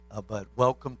But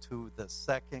welcome to the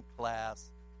second class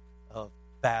of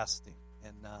fasting.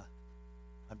 And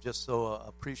I'm just so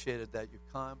appreciated that you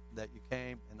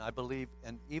came. And I believe,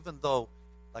 and even though,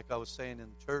 like I was saying in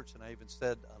church, and I even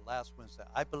said last Wednesday,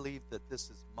 I believe that this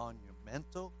is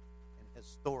monumental and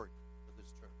historic for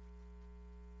this church.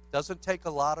 It doesn't take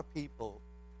a lot of people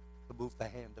to move the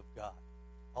hand of God.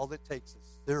 All it takes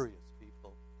is serious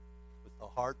people with the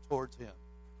heart towards Him,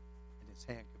 and His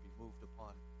hand can be moved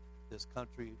upon this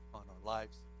country, on our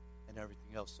lives, and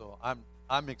everything else. So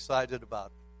I'm excited about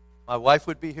it. My wife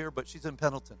would be here, but she's in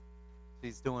Pendleton.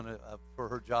 She's doing for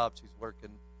her job. She's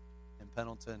working in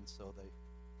Pendleton, so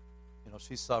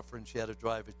she's suffering. She had to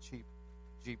drive a cheap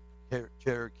Jeep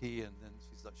Cherokee, and then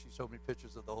she showed me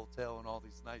pictures of the hotel and all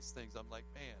these nice things. I'm like,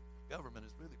 man, the government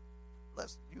is really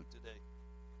blessing you today.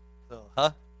 So,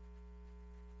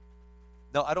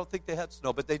 No, I don't think they had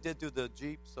snow, but they did do the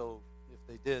Jeep. So if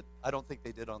they did, I don't think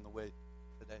they did on the way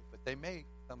today, but they may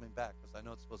coming back because I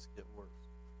know it's supposed to get worse.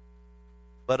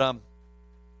 But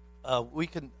we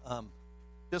can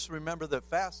just remember that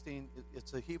fasting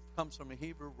comes from a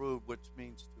Hebrew root, which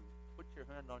means to put your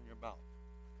hand on your mouth,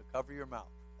 to cover your mouth.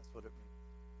 That's what it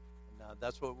means. And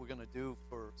that's what we're going to do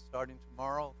for starting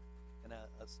tomorrow, and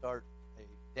start a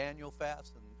Daniel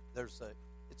fast. And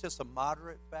it's just a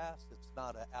moderate fast. It's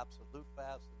not an absolute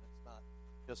fast, and it's not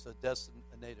just a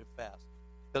designated fast.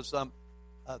 Because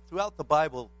throughout the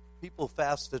Bible, people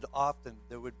fasted often.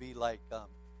 There would be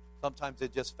sometimes they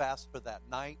just fast for that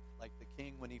night, like the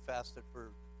king when he fasted for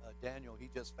Daniel. He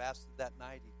just fasted that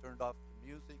night. He turned off the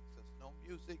music, says no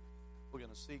music. We're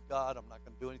going to seek God. I'm not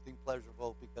going to do anything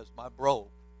pleasurable because my bro,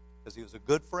 because he was a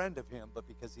good friend of him, but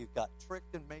because he got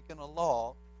tricked in making a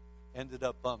law, ended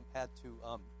up had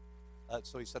to.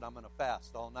 So he said, I'm going to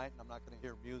fast all night, and I'm not going to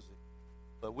hear music.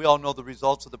 But we all know the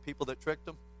results of the people that tricked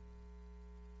him.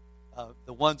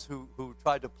 The ones who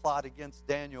tried to plot against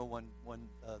Daniel when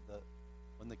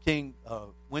the king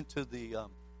went to the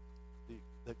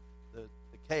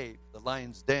cave, the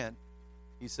lion's den,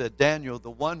 he said, Daniel, the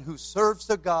one who serves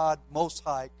the God Most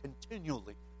High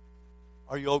continually,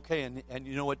 are you okay? And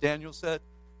you know what Daniel said?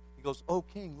 He goes, oh,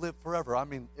 king, live forever. I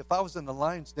mean, if I was in the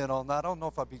lion's den all night, I don't know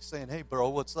if I'd be saying, hey, bro,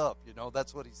 what's up?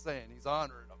 That's what he's saying. He's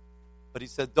honoring him. But he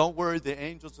said, don't worry, the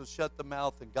angels will shut the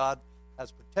mouth, and God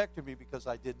has protected me because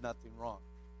I did nothing wrong.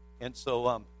 And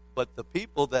so, but the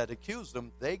people that accused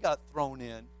him, they got thrown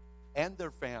in, and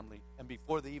their family, and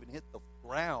before they even hit the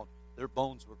ground, their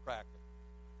bones were cracking.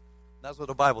 And that's what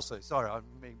the Bible says. Sorry, I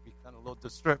may be kind of a little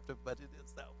descriptive, but it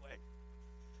is that way.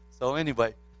 So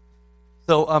anyway,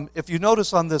 if you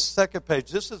notice on this second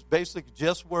page, this is basically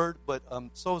just word, but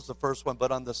so is the first one. But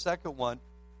on the second one,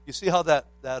 you see how that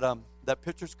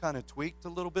picture's kind of tweaked a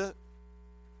little bit?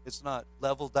 It's not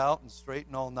leveled out and straight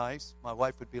and all nice. My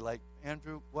wife would be like,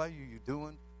 Andrew, why are you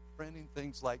doing printing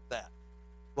things like that?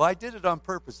 Well, I did it on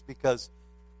purpose because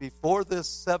before this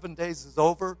 7 days is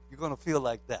over, you're going to feel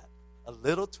like that. A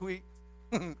little tweaked.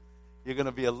 You're going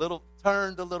to be a little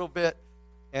turned a little bit.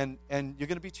 And you're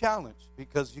going to be challenged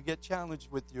because you get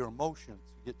challenged with your emotions.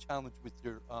 You get challenged with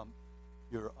your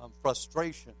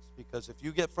frustrations. Because if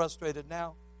you get frustrated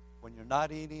now, when you're not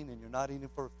eating and you're not eating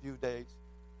for a few days,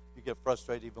 you get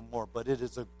frustrated even more. But it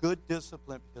is a good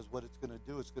discipline because what it's going to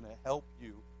do is going to help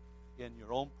you in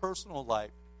your own personal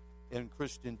life in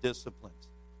Christian disciplines.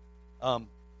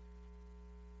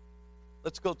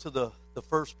 Let's go to the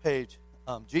first page.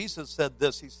 Jesus said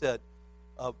this. He said,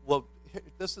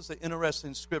 this is an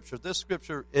interesting scripture. This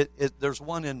scripture, there's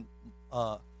one in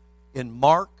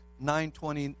Mark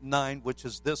 9:29, which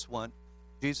is this one.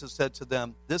 Jesus said to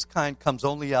them, this kind comes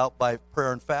only out by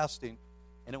prayer and fasting.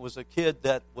 And it was a kid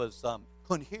that was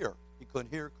couldn't hear. He couldn't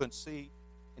hear, couldn't see,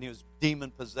 and he was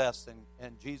demon-possessed.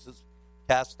 And Jesus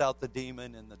cast out the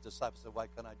demon, and the disciples said, why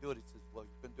can't I do it? He says, well,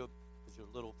 you couldn't do it because your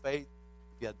little faith.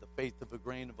 If you had the faith of a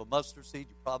grain of a mustard seed,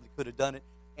 you probably could have done it.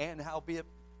 And howbeit,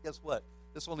 guess what?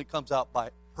 This only comes out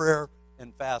by prayer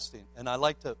and fasting. And I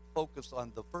like to focus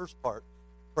on the first part,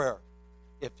 prayer.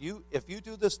 If you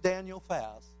do this Daniel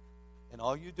fast, and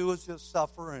all you do is just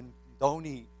suffer and don't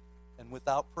eat, and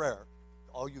without prayer,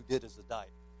 all you did is a diet.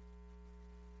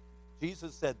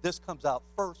 Jesus said this comes out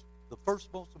first. The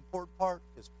first most important part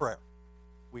is prayer.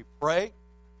 We pray,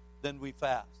 then we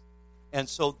fast. And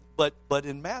so, but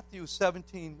in Matthew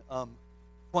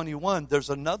 17:21, there's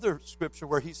another scripture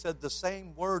where he said the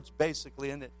same words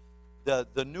basically, and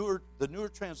the newer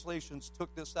translations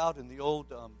took this out. In the old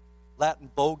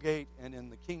Latin Vulgate and in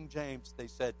the King James, they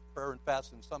said prayer and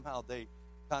fasting. Somehow they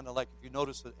kind of like, if you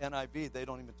notice the NIV, they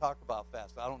don't even talk about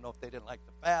fast. I don't know if they didn't like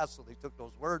to fast, so they took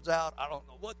those words out. I don't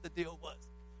know what the deal was.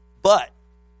 But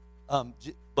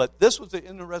But this was an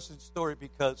interesting story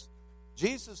because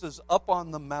Jesus is up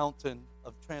on the mountain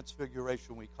of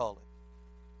transfiguration, we call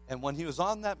it. And when he was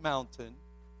on that mountain,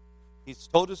 he's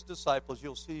told his disciples,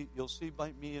 you'll see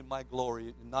me in my glory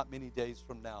in not many days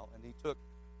from now. And he took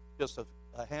just a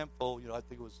handful, I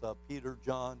think it was Peter,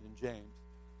 John, and James.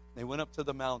 They went up to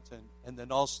the mountain, and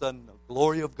then all of a sudden the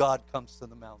glory of God comes to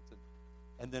the mountain.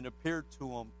 And then appeared to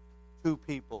them two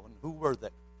people. And who were they?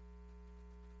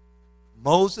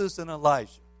 Moses and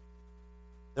Elijah.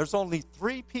 There's only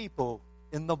 3 people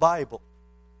in the Bible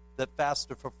that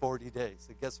fasted for 40 days.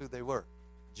 And guess who they were?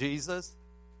 Jesus,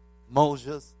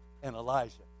 Moses, and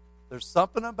Elijah. There's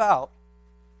something about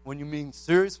when you mean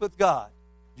serious with God,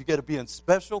 you got to be in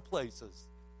special places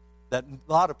that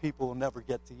a lot of people will never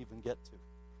get to even get to.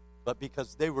 But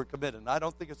because they were committed. And I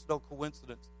don't think it's no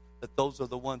coincidence that those are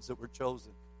the ones that were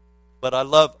chosen. But I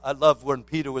love when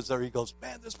Peter was there. He goes,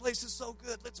 man, this place is so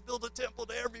good. Let's build a temple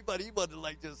to everybody. He wanted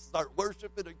to just start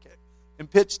worshiping and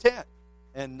pitch tent.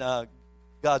 And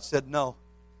God said, no.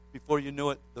 Before you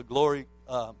knew it, the glory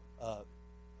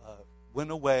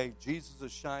went away. Jesus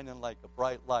is shining like a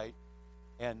bright light.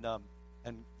 And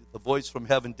the voice from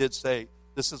heaven did say,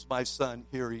 this is my son,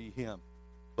 hear ye him.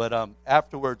 But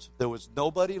afterwards, there was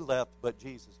nobody left but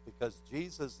Jesus, because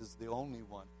Jesus is the only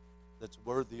one that's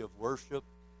worthy of worship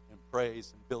and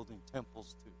praise and building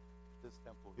temples to. This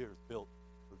temple here is built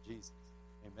for Jesus.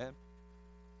 Amen?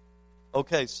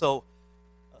 Okay, so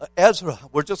Ezra,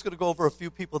 we're just going to go over a few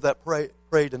people that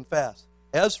prayed and fast.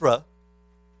 Ezra,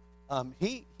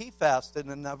 he fasted,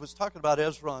 and I was talking about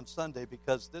Ezra on Sunday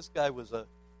because this guy was a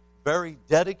very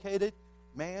dedicated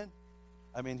man.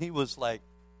 I mean, he was like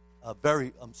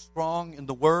very strong in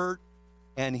the Word,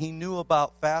 and he knew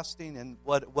about fasting and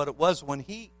what it was when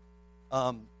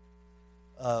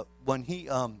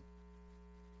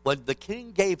the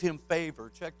king gave him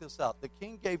favor. Check this out: the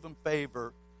king gave him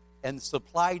favor and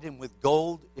supplied him with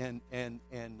gold and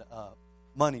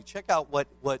money. Check out what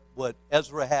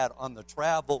Ezra had on the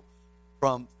travel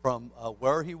from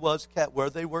where he was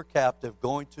where they were captive,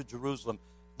 going to Jerusalem.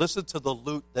 Listen to the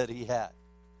loot that he had.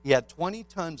 He had 20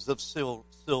 tons of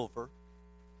silver,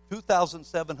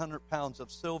 2,700 pounds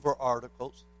of silver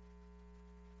articles,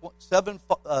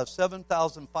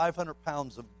 7,500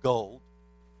 pounds of gold,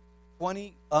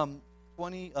 20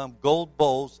 gold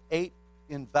bowls, 8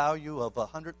 in value of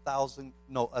 1,000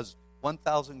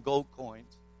 gold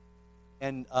coins,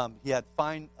 and he had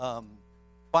fine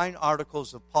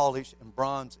articles of polish and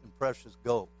bronze and precious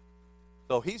gold.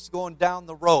 So he's going down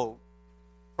the road,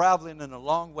 traveling in a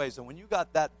long ways, and when you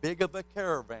got that big of a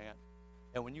caravan,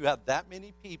 and when you have that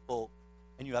many people,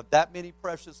 and you have that many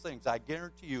precious things, I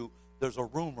guarantee you there's a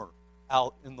rumor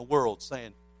out in the world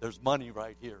saying there's money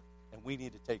right here, and we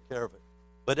need to take care of it.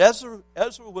 But Ezra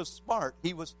was smart.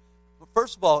 He was,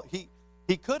 first of all, he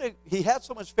had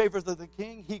so much favor to the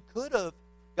king, he could have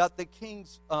got the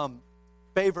king's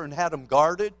favor and had him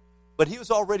guarded, but he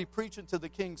was already preaching to the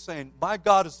king saying, my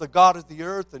God is the God of the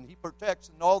earth, and he protects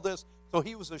and all this. So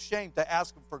he was ashamed to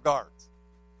ask him for guards.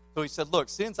 So he said, look,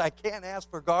 since I can't ask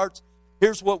for guards,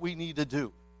 here's what we need to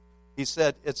do. It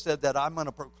said that I'm going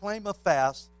to proclaim a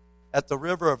fast at the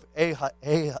river of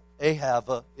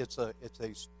Ahava. It's a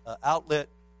outlet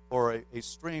or a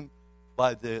stream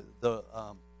by the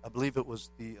I believe it was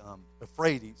the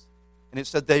Euphrates. And it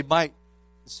said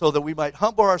so that we might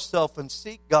humble ourselves and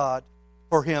seek God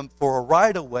for him for a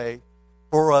right of way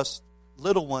for us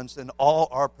little ones and all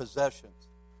our possessions.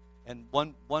 And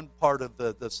one part of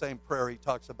the same prayer he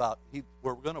talks about,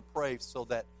 we're going to pray so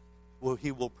that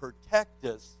he will protect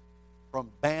us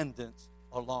from bandits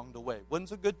along the way.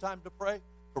 When's a good time to pray?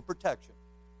 For protection.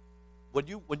 When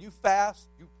you fast,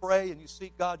 you pray and you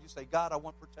seek God, you say, God, I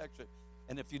want protection.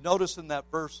 And if you notice in that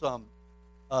verse,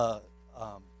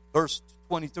 verse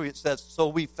 23, it says, so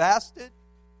we fasted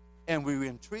and we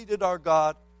entreated our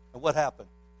God, and what happened?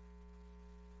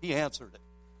 He answered it.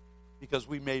 Because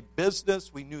we made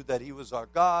business, we knew that he was our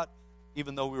God,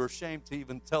 even though we were ashamed to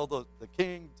even tell the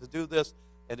king to do this.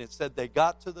 And it said they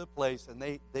got to the place and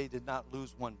they did not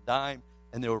lose one dime,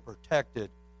 and they were protected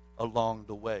along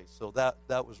the way. So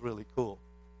that was really cool.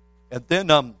 And then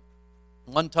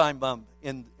one time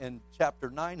in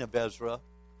chapter 9 of Ezra,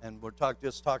 and we're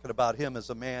just talking about him as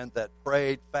a man that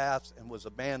prayed, fasted, and was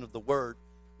a man of the word.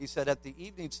 He said, at the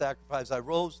evening sacrifice, I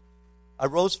rose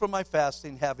from my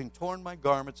fasting, having torn my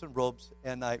garments and robes,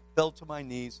 and I fell to my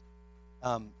knees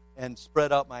and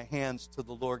spread out my hands to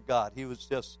the Lord God. He was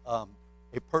just a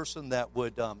person that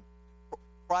would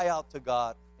cry out to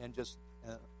God and just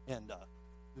do this. Here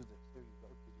you go.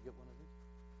 Did you get one of these?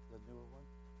 The newer one?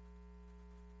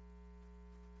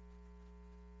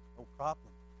 No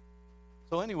problem.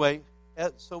 So anyway,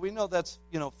 so we know that's,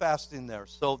 fasting there.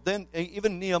 So then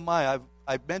even Nehemiah,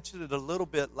 I mentioned it a little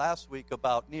bit last week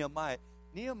about Nehemiah.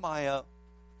 Nehemiah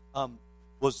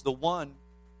was the one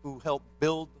who helped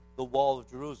build the wall of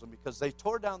Jerusalem, because they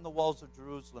tore down the walls of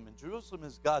Jerusalem, and Jerusalem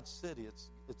is God's city.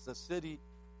 It's the city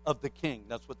of the king.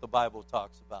 That's what the Bible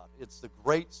talks about. It's the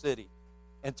great city.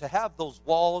 And to have those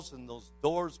walls and those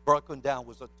doors broken down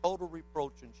was a total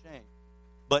reproach and shame.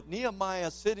 But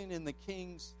Nehemiah, sitting in the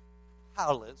king's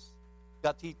palace,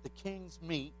 got to eat the king's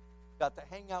meat, got to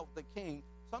hang out with the king.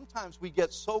 Sometimes we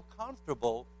get so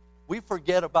comfortable, we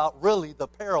forget about really the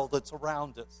peril that's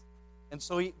around us. And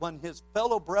so when his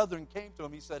fellow brethren came to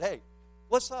him, he said, hey,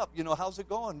 what's up? How's it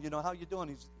going? How you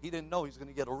doing? He didn't know he was going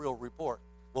to get a real report.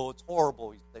 Well, it's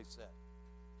horrible, they said.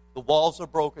 The walls are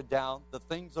broken down. The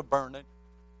things are burning.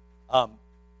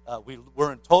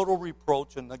 We're in total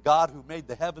reproach, and the God who made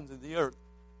the heavens and the earth,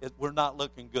 we're not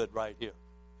looking good right here.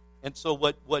 And so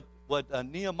what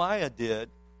Nehemiah did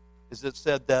is it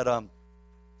said that,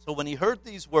 so when he heard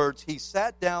these words, he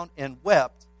sat down and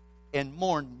wept and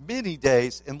mourned many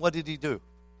days. And what did he do?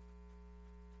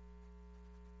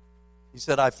 He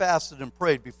said, I fasted and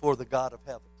prayed before the God of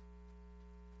heaven.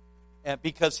 And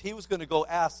because he was going to go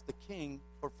ask the king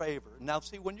for favor. Now,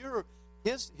 see, when you're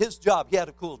his job, he had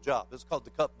a cool job. It's called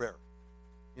the cupbearer.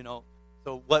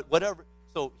 So whatever.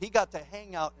 So he got to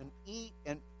hang out and eat,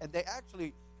 and they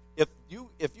actually, if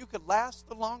you could last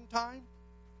a long time,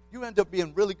 you end up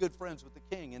being really good friends with the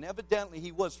king. And evidently,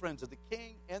 he was friends with the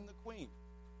king and the queen.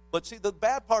 But see, the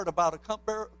bad part about a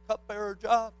cupbearer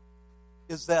job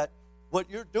is that what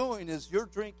you're doing is you're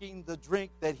drinking the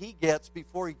drink that he gets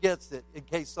before he gets it, in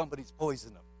case somebody's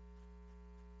poisoned him.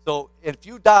 So if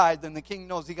you die, then the king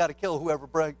knows he got to kill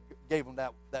whoever gave him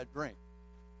that drink.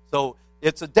 So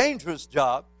it's a dangerous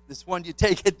job. This one you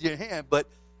take it in your hand. But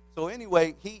so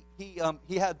anyway, he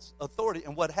had authority,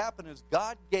 and what happened is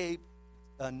God gave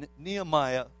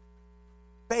Nehemiah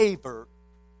favor.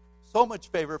 So much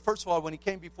favor. First of all, when he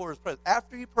came before his presence,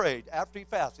 after he prayed, after he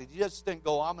fasted, he just didn't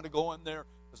go, I'm going to go in there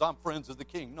because I'm friends with the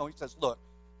king. No, he says, look,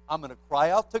 I'm going to cry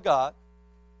out to God.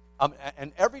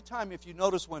 And every time, if you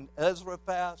notice, when Ezra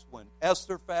fasts, when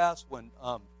Esther fasts, when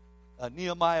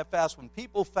Nehemiah fasts, when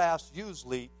people fast,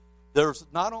 usually there's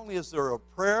not only is there a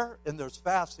prayer and there's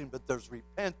fasting, but there's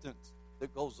repentance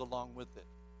that goes along with it.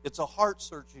 It's a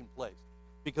heart-searching place,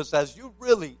 because as you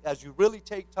really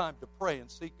take time to pray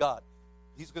and seek God,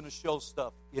 He's going to show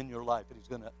stuff in your life, and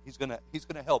He's going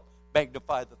to help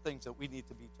magnify the things that we need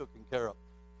to be taken care of.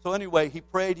 So anyway, he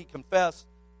prayed, he confessed,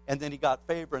 and then he got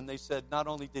favor. And they said not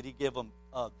only did he give him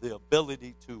the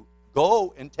ability to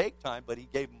go and take time, but he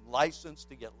gave him license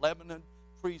to get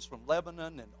trees from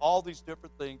Lebanon and all these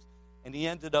different things. And he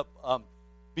ended up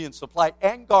being supplied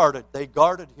and guarded. They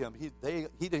guarded him. He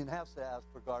didn't have to ask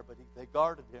for guard, but they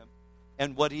guarded him.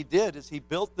 And what he did is he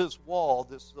built this wall,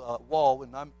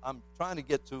 and I'm trying to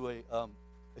get to a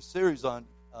series on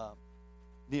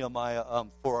Nehemiah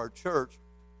for our church.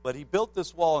 But he built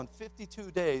this wall in 52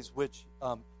 days, which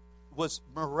was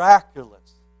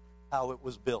miraculous how it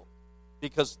was built.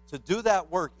 Because to do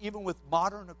that work, even with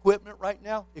modern equipment right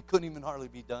now, it couldn't even hardly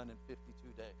be done in 52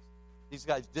 days. These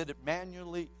guys did it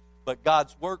manually, but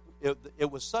God's work,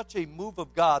 it was such a move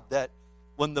of God that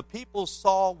when the people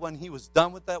saw when he was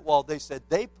done with that wall, they said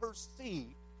they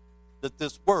perceived that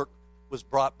this work was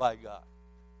brought by God.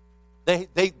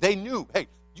 They knew, hey,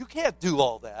 you can't do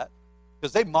all that.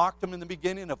 Because they mocked him in the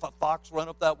beginning. If a fox run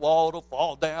up that wall, it'll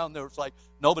fall down. There was like,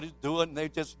 nobody's doing it, and they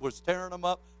just was tearing him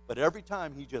up. But every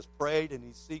time he just prayed and he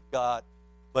seeked God.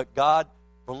 But God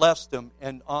blessed him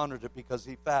and honored it because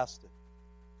he fasted.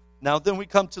 Now then we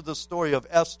come to the story of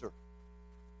Esther.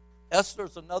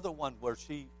 Esther's another one where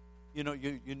she, you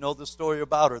know the story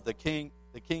about her. The king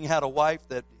had a wife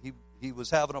that he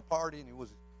was having a party, and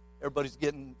everybody's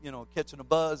getting, catching a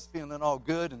buzz, feeling all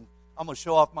good, and I'm going to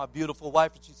show off my beautiful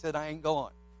wife. And she said, I ain't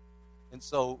going. And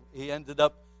so he ended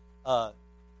up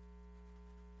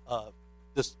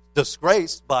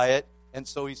disgraced by it. And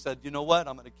so he said, you know what?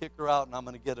 I'm going to kick her out, and I'm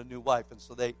going to get a new wife. And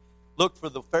so they looked for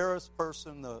the fairest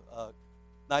person, the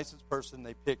nicest person.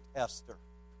 They picked Esther,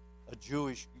 a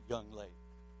Jewish young lady,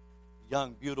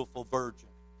 young, beautiful virgin.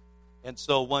 And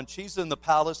so when she's in the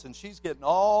palace and she's getting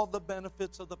all the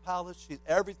benefits of the palace,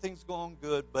 everything's going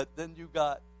good. But then you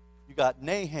got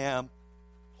Nahum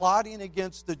plotting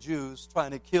against the Jews,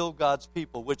 trying to kill God's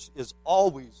people, which is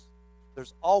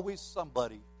there's always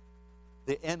somebody,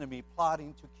 the enemy,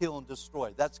 plotting to kill and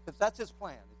destroy. That's his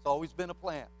plan. It's always been a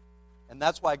plan. And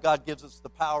that's why God gives us the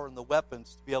power and the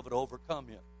weapons to be able to overcome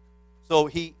him. So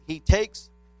he takes,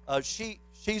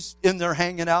 she's in there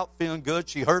hanging out, feeling good.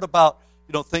 She heard about,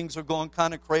 things are going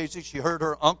kind of crazy. She heard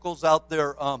her uncles out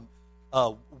there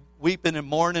weeping and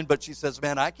mourning, but she says,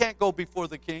 man, I can't go before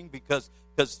the king because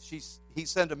he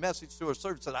sent a message to her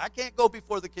servant, said, I can't go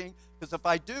before the king because if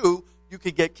I do, you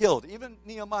could get killed. Even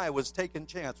Nehemiah was taking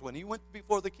chance. When he went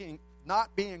before the king,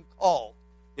 not being called,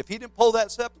 if he didn't pull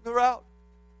that scepter out,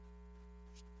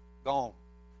 gone.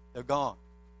 They're gone.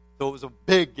 So it was a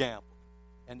big gamble.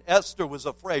 And Esther was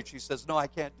afraid. She says, no, I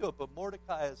can't do it. But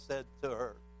Mordecai said to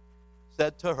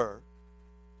her,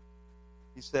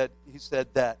 he said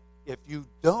that if you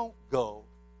don't go,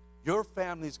 your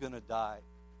family's going to die,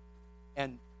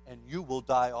 and you will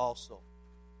die also.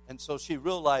 And so she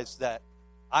realized that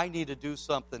I need to do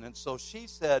something. And so she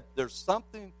said, there's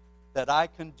something that I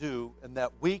can do and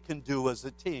that we can do as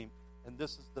a team. And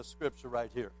this is the scripture right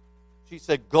here. She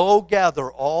said, go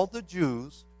gather all the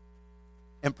Jews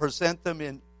and present them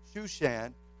in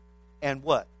Shushan, and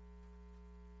what?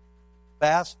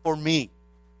 Fast for me.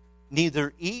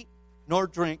 Neither eat nor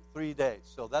drink 3 days.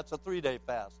 So that's a 3-day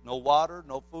fast. No water,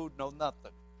 no food, no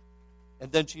nothing.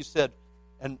 And then she said,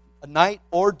 and a night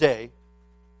or day,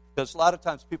 because a lot of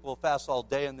times people will fast all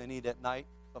day and then eat at night.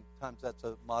 Sometimes that's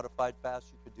a modified fast.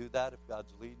 You could do that if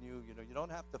God's leading you. You don't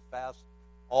have to fast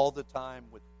all the time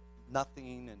with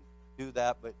nothing and do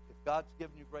that. But if God's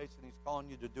giving you grace and He's calling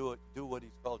you to do it, do what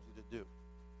He's called you to do.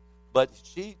 But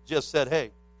she just said,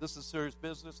 hey, this is serious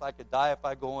business. I could die if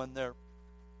I go in there,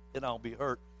 and I'll be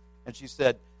hurt. And she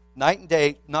said, night and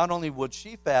day, not only would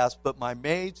she fast, but my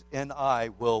maids and I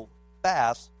will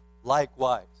fast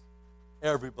likewise.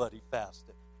 Everybody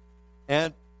fasted.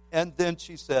 And then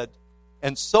she said,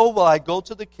 and so will I go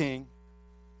to the king,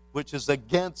 which is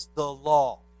against the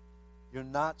law. You're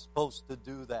not supposed to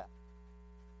do that.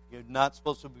 You're not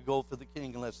supposed to go for the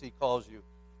king unless he calls you.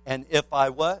 And if I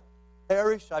what?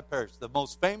 Perish, I perish. The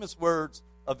most famous words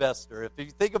of Esther. If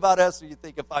you think about Esther, you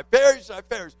think, if I perish, I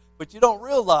perish. But you don't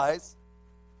realize,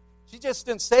 she just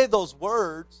didn't say those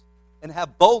words and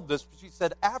have boldness. She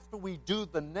said, after we do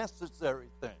the necessary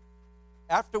thing,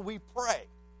 after we pray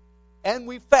and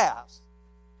we fast,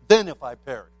 then if I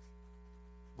perish,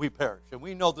 we perish. And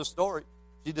we know the story.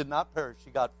 She did not perish.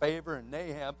 She got favor, and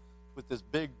Nahum, with this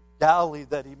big galley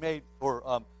that he made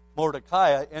for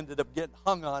Mordecai, ended up getting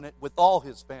hung on it with all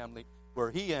his family,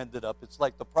 where he ended up. It's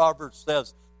like the Proverbs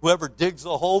says, whoever digs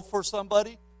a hole for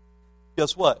somebody,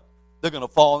 guess what? They're going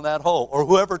to fall in that hole. Or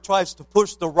whoever tries to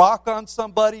push the rock on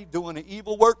somebody doing an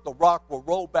evil work, the rock will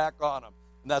roll back on them.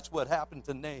 And that's what happened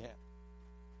to Nahum.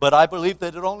 But I believe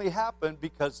that it only happened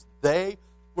because they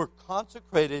were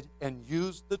consecrated and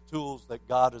used the tools that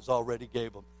God has already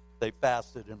gave them. They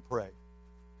fasted and prayed.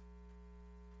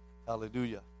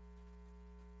 Hallelujah.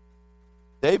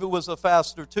 David was a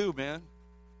faster too, man.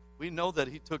 We know that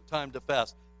he took time to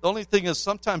fast. The only thing is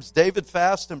sometimes David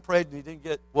fasted and prayed and he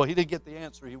didn't get the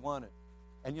answer he wanted.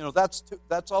 And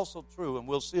that's also true, and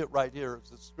we'll see it right here as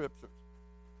the scriptures.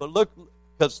 But look,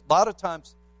 because a lot of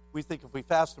times we think if we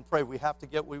fast and pray, we have to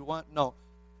get what we want. No.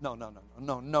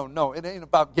 It ain't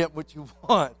about getting what you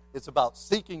want. It's about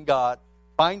seeking God,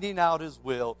 finding out His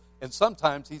will, and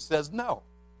sometimes He says no.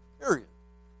 Period.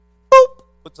 Boop!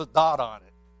 Puts a dot on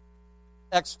it.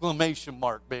 Exclamation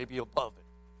mark, maybe, above it.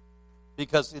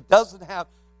 Because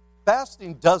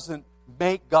fasting doesn't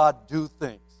make God do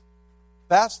things.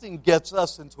 Fasting gets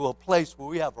us into a place where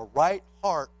we have a right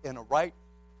heart and a right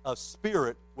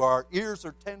spirit, where our ears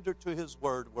are tender to His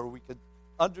word, where we could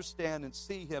understand and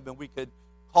see Him, and we could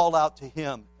call out to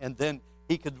Him, and then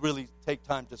He could really take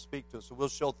time to speak to us. So we'll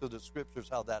show through the scriptures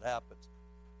how that happens.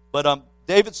 But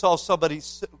David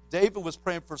was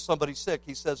praying for somebody sick.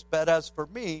 He says, but as for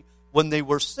me, when they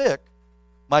were sick,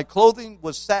 my clothing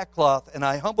was sackcloth, and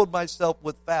I humbled myself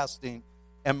with fasting,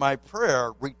 and my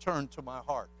prayer returned to my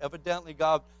heart. Evidently,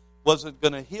 God wasn't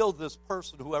going to heal this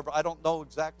person, whoever. I don't know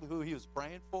exactly who He was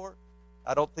praying for.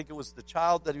 I don't think it was the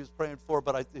child that He was praying for,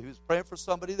 but He was praying for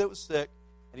somebody that was sick,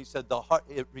 and He said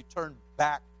it returned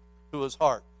back to his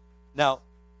heart. Now,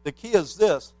 the key is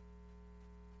this.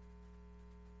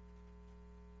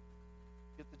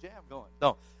 Get the jam going.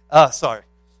 No, sorry.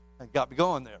 I got me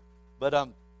going there. But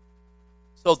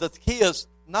so the key is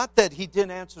not that he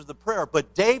didn't answer the prayer,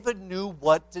 but David knew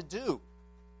what to do.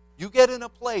 You get in a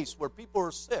place where people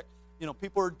are sick.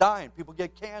 People are dying. People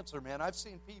get cancer, man. I've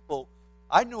seen people.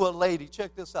 I knew a lady,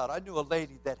 check this out. I knew a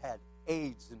lady that had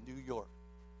AIDS in New York.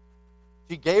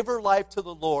 She gave her life to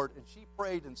the Lord, and she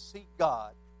prayed and seeked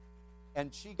God,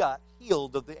 and she got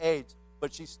healed of the AIDS.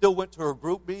 But she still went to her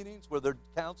group meetings where they're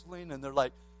counseling, and they're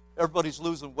like, everybody's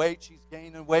losing weight, she's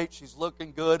gaining weight, she's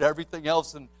looking good, everything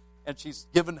else, and she's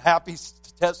giving happy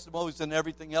testimonies and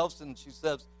everything else, and she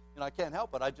says, I can't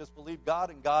help it. I just believe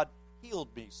God, and God healed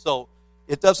me. So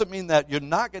it doesn't mean that you're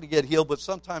not going to get healed, but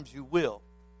sometimes you will.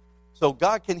 So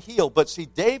God can heal. But see,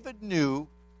 David knew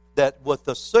that with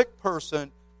the sick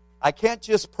person, I can't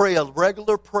just pray a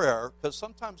regular prayer, because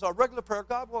sometimes our regular prayer,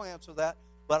 God will answer that,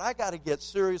 but I got to get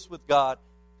serious with God,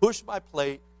 push my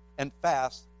plate, and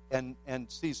fast, and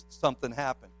see something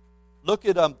happen. Look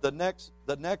at the next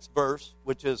verse,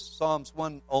 which is Psalms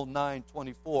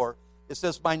 109:24. It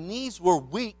says, my knees were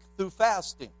weak through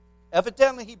fasting.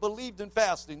 Evidently, he believed in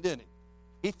fasting, didn't he?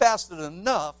 He fasted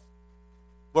enough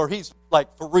where he's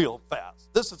like for real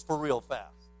fast. This is for real fast.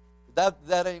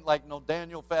 That ain't like no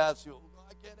Daniel fast. I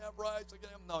can't have rice. I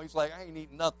can't have, no, he's like, I ain't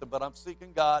eating nothing, but I'm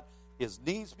seeking God. His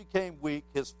knees became weak.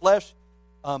 His flesh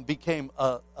became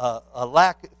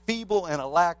feeble and a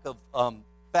lack of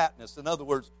fatness. In other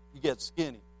words, you get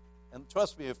skinny. And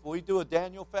trust me, if we do a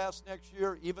Daniel fast next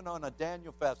year, even on a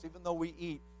Daniel fast, even though we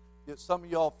eat, some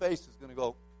of y'all face is going to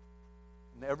go,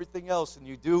 and everything else, and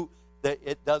you do, that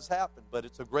it does happen. But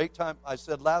it's a great time. I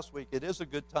said last week, it is a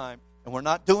good time, and we're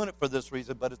not doing it for this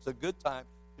reason, but it's a good time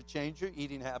to change your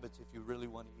eating habits if you really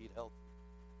want to eat healthy.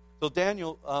 So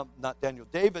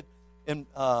David, in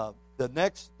the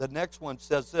next one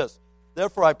says this,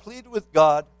 therefore I plead with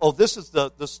God. Oh, this is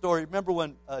the story. Remember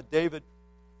when David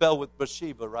fell with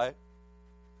Bathsheba, right?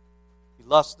 He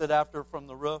lusted after her from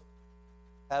the roof,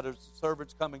 had his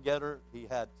servants come and get her. He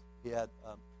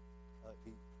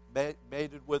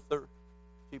mated with her.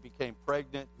 She became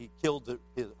pregnant. He killed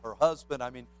her husband. I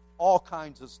mean, all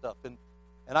kinds of stuff. And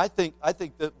I think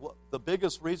that the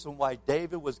biggest reason why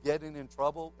David was getting in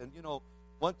trouble, and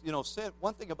sin.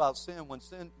 One thing about sin, when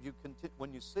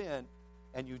you sin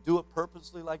and you do it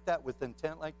purposely like that, with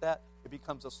intent like that, it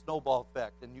becomes a snowball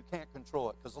effect, and you can't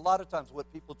control it. Because a lot of times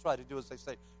what people try to do is they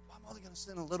say, well, I'm only going to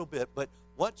sin a little bit. But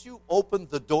once you open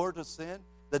the door to sin,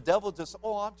 the devil just,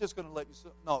 I'm just going to let you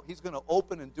sin. No, he's going to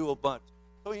open and do a bunch.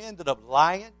 So he ended up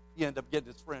lying. He ended up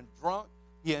getting his friend drunk.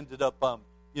 He ended up,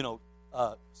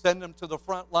 sending him to the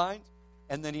front lines.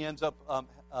 And then he ends up,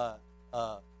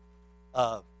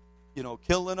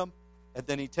 killing him. And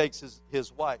then he takes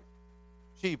his wife,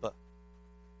 Sheba.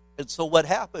 And so what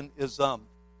happened is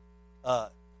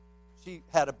she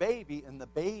had a baby, and the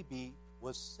baby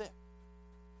was sick.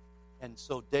 And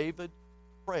so David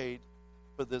prayed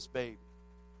for this baby.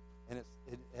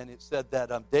 And it said that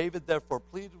David therefore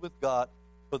pleaded with God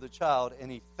for the child,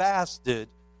 and he fasted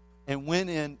and went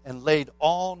in and laid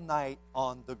all night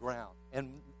on the ground. And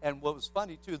what was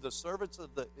funny, too, the servants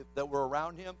that were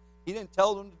around him, he didn't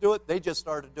tell them to do it. They just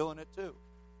started doing it, too.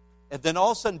 And then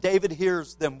all of a sudden, David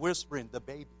hears them whispering, the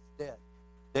baby's dead.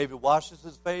 David washes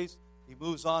his face. He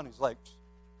moves on. He's like,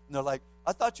 and they're like,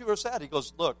 I thought you were sad. He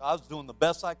goes, look, I was doing the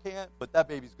best I can, but that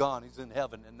baby's gone. He's in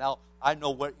heaven. And now I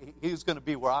know where he's going to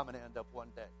be, where I'm going to end up one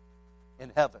day,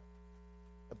 in heaven.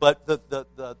 But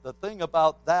the thing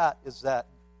about that is that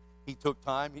he took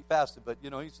time. He fasted. But,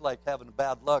 he's like having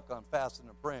bad luck on fasting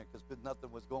and praying, because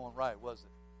nothing was going right, was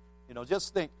it?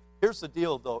 Just think. Here's the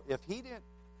deal, though. If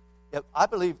I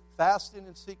believe fasting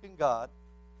and seeking God,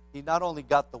 he not only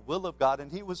got the will of God,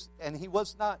 and he was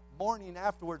not mourning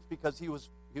afterwards, because he was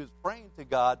praying to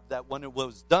God that when it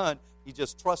was done, he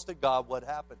just trusted God what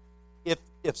happened.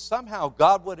 If somehow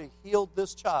God would have healed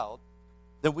this child,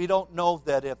 then we don't know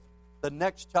that if the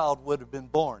next child would have been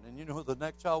born. And you know who the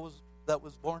next child that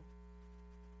was born?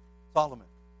 Solomon.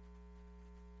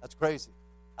 That's crazy.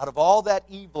 Out of all that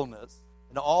evilness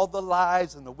and all the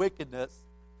lies and the wickedness,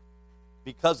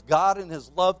 because God in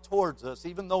his love towards us,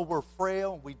 even though we're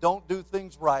frail and we don't do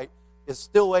things right, is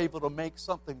still able to make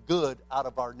something good out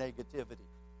of our negativity.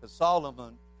 Because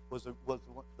Solomon was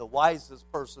the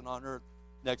wisest person on earth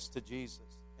next to Jesus.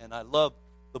 And I love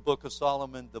the book of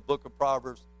Solomon, the book of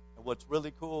Proverbs. And what's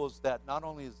really cool is that not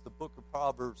only is the book of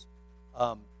Proverbs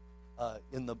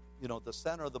in the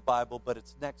center of the Bible, but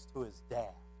it's next to his dad.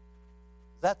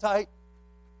 Is that tight?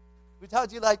 We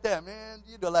taught you like that, man.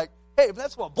 Hey,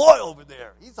 that's my boy over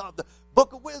there. He's on the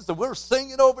book of wisdom. We're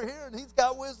singing over here, and he's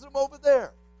got wisdom over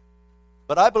there.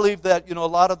 But I believe that, a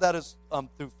lot of that is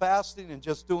through fasting and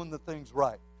just doing the things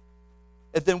right.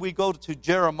 And then we go to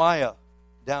Jeremiah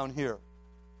down here.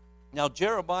 Now,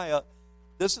 Jeremiah,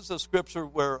 this is a scripture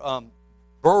where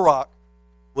Baruch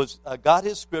got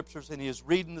his scriptures, and he is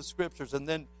reading the scriptures. And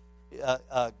then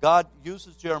God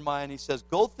uses Jeremiah, and he says,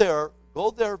 Go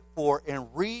therefore and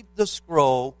read the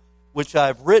scroll which I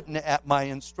have written at my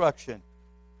instruction,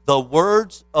 the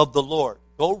words of the Lord.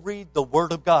 Go read the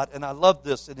word of God. And I love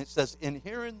this. And it says, in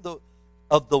hearing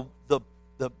of the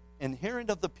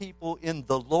people in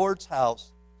the Lord's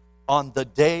house on the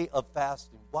day of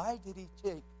fasting. Why did he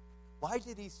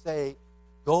say,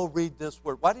 go read this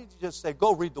word? Why did he just say,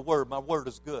 go read the word? My word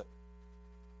is good.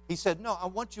 He said, no, I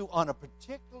want you on a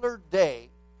particular day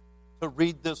to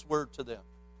read this word to them,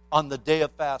 on the day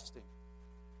of fasting.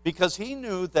 Because he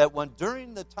knew that when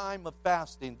during the time of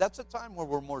fasting, that's a time where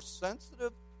we're more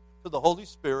sensitive to the Holy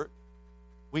Spirit.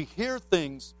 We hear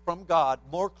things from God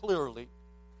more clearly.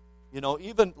 You know,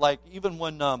 even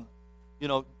when,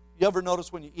 you ever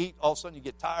notice when you eat, all of a sudden you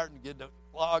get tired and you get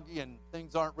cloggy and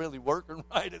things aren't really working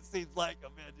right? It seems like,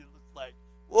 it's like,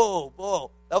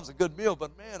 whoa, that was a good meal,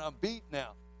 but man, I'm beat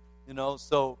now.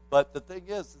 But the thing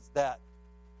is that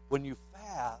when you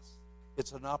fast,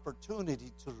 it's an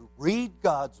opportunity to read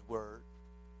God's Word,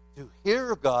 to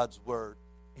hear God's Word,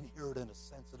 and hear it in a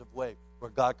sensitive way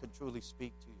where God can truly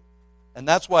speak to you. And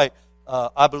that's why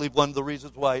I believe one of the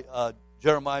reasons why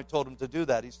Jeremiah told him to do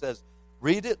that. He says,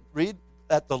 read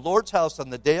at the Lord's house on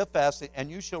the day of fasting,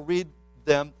 and you shall read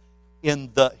them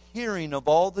in the hearing of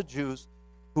all the Jews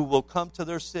who will come to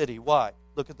their city. Why?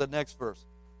 Look at the next verse.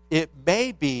 It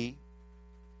may be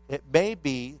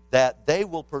that they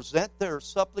will present their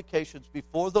supplications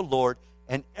before the Lord,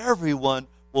 and everyone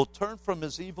will turn from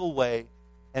his evil way,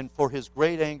 and for his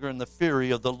great anger and the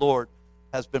fury of the Lord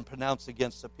has been pronounced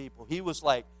against the people. He was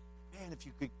like, man, if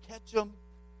you could catch them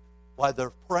while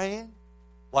they're praying,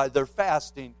 while they're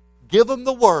fasting, give them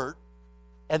the word,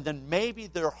 and then maybe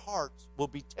their hearts will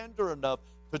be tender enough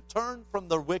to turn from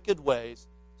their wicked ways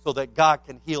so that God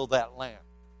can heal that land.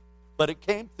 But it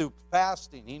came through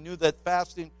fasting. He knew that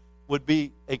fasting would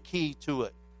be a key to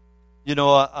it.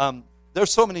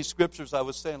 There's so many scriptures. I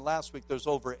was saying last week there's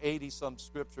over 80-some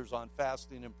scriptures on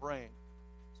fasting and praying.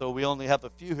 So we only have a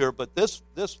few here. But this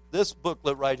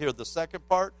booklet right here, the second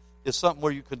part, is something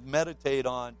where you could meditate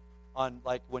on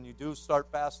like when you do start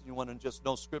fasting, you want to just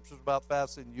know scriptures about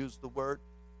fasting and use the word.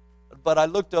 But I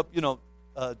looked up,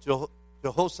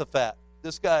 Jehoshaphat.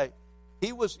 This guy,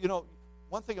 he was,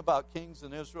 one thing about kings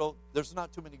in Israel, there's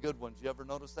not too many good ones. You ever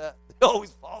notice that? They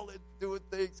always fall in doing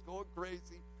things, going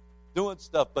crazy, doing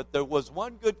stuff. But there was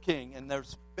one good king, and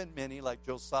there's been many like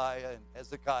Josiah and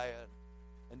Hezekiah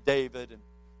and David.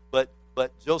 But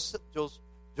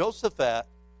Jehoshaphat,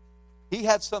 he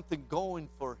had something going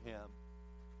for him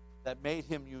that made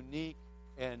him unique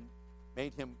and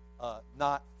made him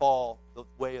not fall the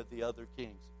way of the other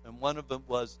kings. And one of them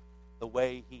was the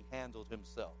way he handled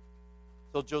himself.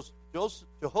 So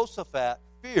Jehoshaphat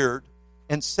feared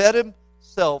and set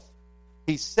himself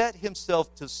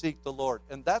to seek the Lord.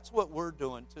 And that's what we're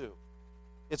doing too.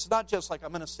 It's not just like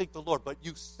I'm going to seek the Lord, but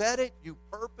you set it, you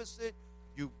purpose it,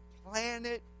 you plan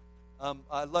it.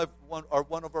 I love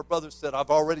one of our brothers said,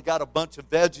 I've already got a bunch of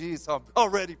veggies. I'm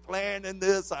already planning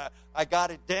this. I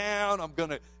got it down. I'm going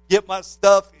to get my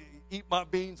stuff, eat my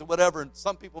beans or whatever. And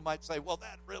some people might say, well,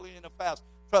 that really ain't a fast.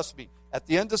 Trust me, at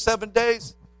the end of 7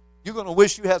 days, you're going to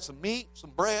wish you had some meat,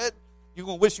 some bread. You're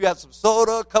going to wish you had some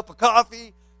soda, a cup of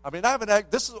coffee. I mean,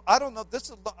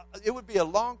 it would be a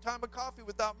long time of coffee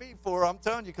without me I'm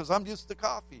telling you, because I'm used to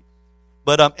coffee.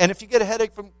 But and if you get a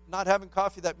headache from not having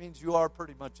coffee, that means you are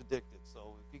pretty much addicted. So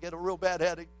if you get a real bad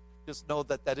headache, just know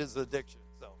that is an addiction.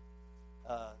 So,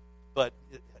 but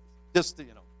just to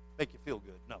make you feel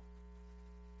good. No.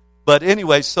 But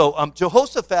anyway, so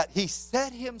Jehoshaphat, he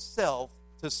set himself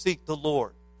to seek the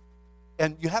Lord.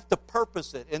 And you have to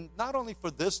purpose it. And not only for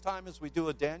this time as we do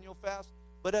a Daniel fast,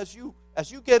 but as you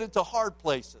get into hard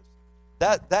places.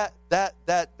 That dad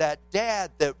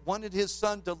that wanted his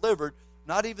son delivered,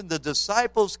 not even the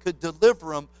disciples could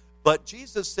deliver him, but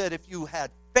Jesus said if you had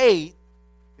faith,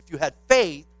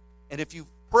 and if you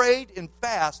prayed and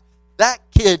fast, that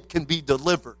kid can be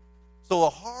delivered. So a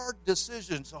hard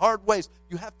decisions, hard ways,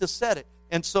 you have to set it.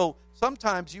 And so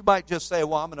sometimes you might just say,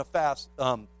 well, I'm going to fast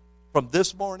from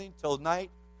this morning till night,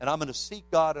 and I'm going to seek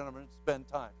God and I'm going to spend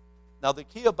time. Now, the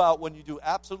key about when you do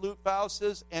absolute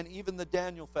fasts and even the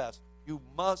Daniel fast, you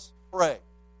must pray.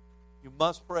 You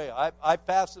must pray. I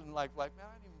fasted and like man, I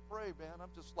didn't even pray, man. I'm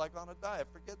just like on a diet.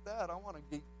 Forget that. I want to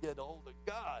get a hold of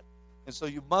God. And so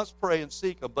you must pray and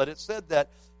seek Him. But it said that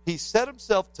he set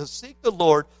himself to seek the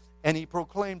Lord, and he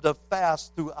proclaimed a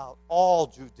fast throughout all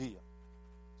Judea.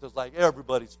 So it's like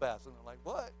everybody's fasting. They're like,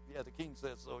 what? Yeah, the king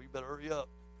said so. You better hurry up.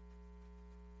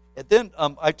 And then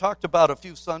I talked about a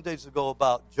few Sundays ago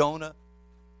about Jonah.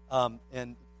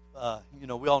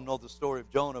 We all know the story of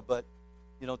Jonah, but,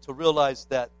 to realize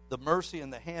that the mercy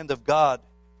and the hand of God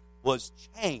was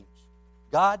changed.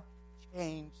 God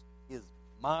changed his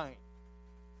mind.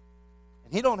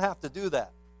 And he don't have to do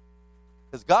that,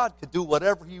 because God could do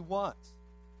whatever he wants.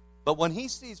 But when he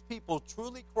sees people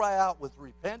truly cry out with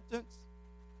repentance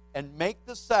and make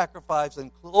the sacrifice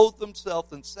and clothe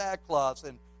themselves in sackcloth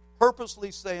and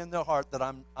purposely say in their heart that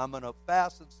I'm going to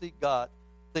fast and seek God,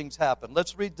 things happen.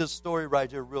 Let's read this story right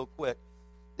here real quick.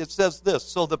 it says this.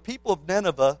 So the people of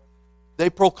Nineveh, they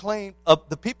proclaimed,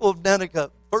 the people of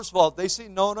Nineveh, first of all, they see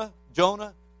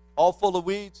Jonah, all full of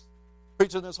weeds,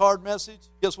 preaching this hard message.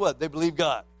 Guess what? They believe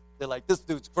God. They're like, this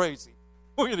dude's crazy.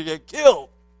 We're going to get killed.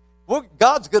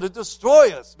 God's going to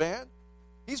destroy us, man.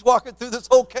 He's walking through this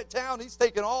whole town. He's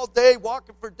taking all day,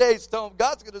 walking for days, telling them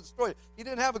God's going to destroy you. He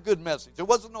didn't have a good message. There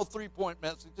wasn't no 3-point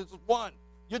message. It was one.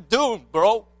 You're doomed,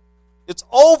 bro. It's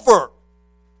over.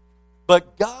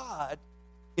 But God,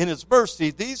 in His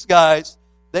mercy, these guys,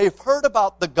 they've heard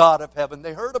about the God of heaven.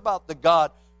 They heard about the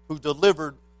God who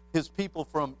delivered His people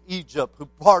from Egypt, who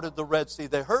parted the Red Sea.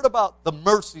 They heard about the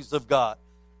mercies of God.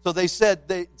 So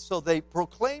they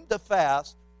proclaimed a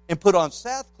fast and put on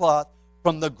sackcloth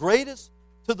from the greatest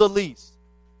to the least.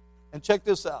 And check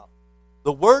this out.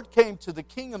 The word came to the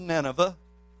king of Nineveh,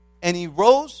 and he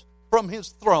rose from his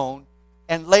throne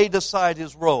and laid aside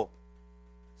his robe.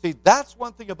 See, that's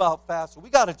one thing about fasting. We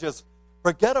got to just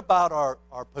forget about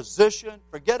our position,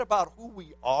 forget about who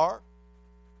we are.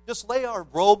 Just lay our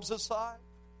robes aside,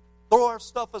 throw our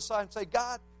stuff aside and say,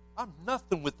 God, I'm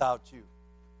nothing without you.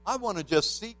 I want to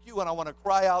just seek you and I want to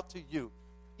cry out to you.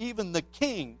 Even the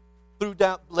king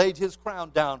laid his crown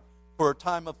down for a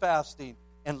time of fasting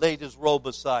and laid his robe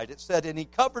aside. It said, and he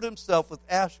covered himself with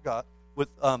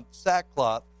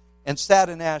sackcloth and sat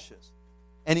in ashes.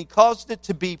 And he caused it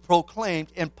to be proclaimed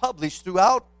and published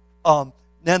throughout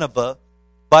Nineveh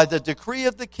by the decree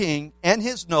of the king and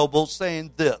his nobles,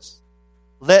 saying this,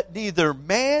 let neither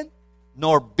man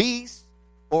nor beast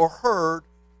or herd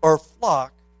or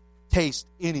flock taste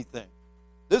anything.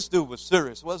 This dude was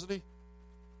serious, wasn't he?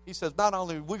 He says, not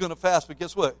only are we going to fast, but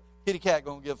guess what? Kitty cat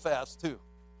going to get fast too.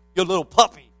 Your little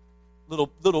puppy,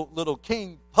 little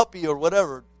king puppy or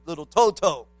whatever, little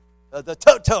Toto. The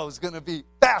Toto is going to be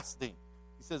fasting.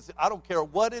 He says, I don't care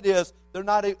what it is. They're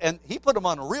not, and he put them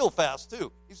on a real fast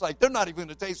too. He's like, they're not even going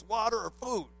to taste water or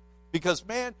food. Because,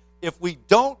 man, if we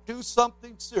don't do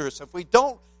something serious,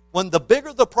 when the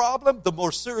bigger the problem, the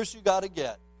more serious you got to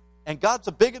get. And God's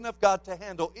a big enough God to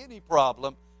handle any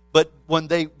problem. But when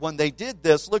they did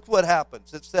this, look what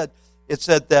happens. It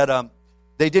said that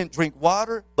they didn't drink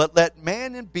water, but let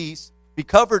man and beast be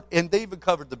covered. And they even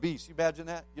covered the beast. You imagine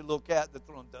that? Your little cat, they're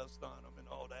throwing dust on them and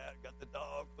all that. Got the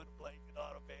dog, put a blanket on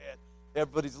him, man.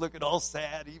 Everybody's looking all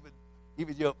sad.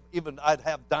 Even I'd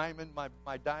have Diamond, my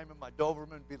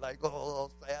Doberman, be like, oh,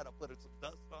 all sad. I put some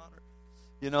dust on her.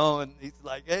 You know, and he's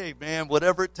like, hey, man,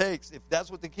 whatever it takes. If that's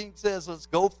what the king says, let's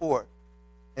go for it.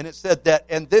 And it said that,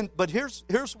 and then, but here's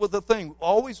what the thing,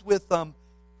 always with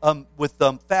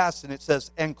fasting, it says,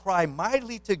 and cry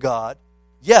mightily to God,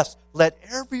 yes, let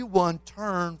everyone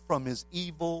turn from the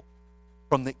evil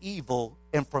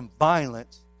and from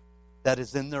violence that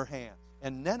is in their hands.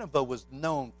 And Nineveh was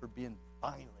known for being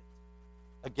violent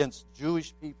against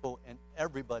Jewish people and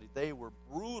everybody. They were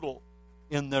brutal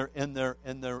in their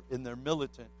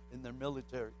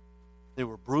military. They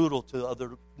were brutal to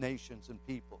other nations and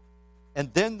people.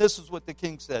 And then this is what the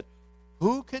king said.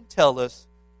 Who could tell us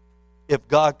if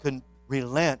God can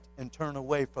relent and turn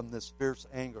away from this fierce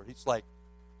anger? He's like,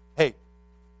 hey,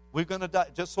 we're going to die.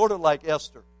 Just sort of like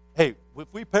Esther. Hey, if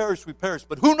we perish, we perish.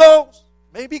 But who knows?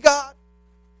 Maybe God,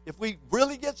 if we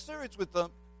really get serious with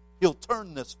them, He'll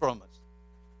turn this from us.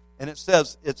 And it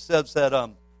says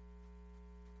that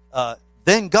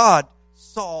then God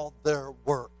saw their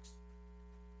works.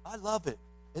 I love it.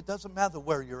 It doesn't matter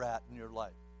where you're at in your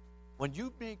life. When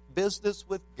you make business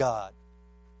with God,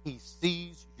 He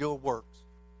sees your works.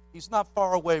 He's not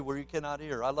far away where you cannot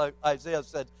hear. I like Isaiah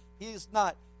said,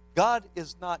 God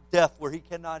is not deaf where He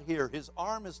cannot hear. His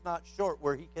arm is not short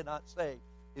where He cannot save.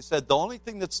 He said the only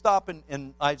thing that's stopping,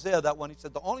 in Isaiah that one, he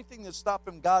said the only thing that's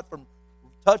stopping God from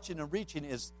touching and reaching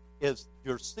is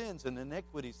your sins and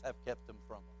iniquities have kept Him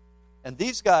from Him. And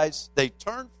these guys, they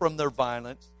turned from their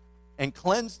violence and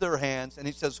cleansed their hands. And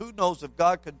he says, who knows if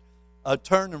God could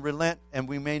turn and relent and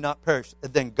we may not perish.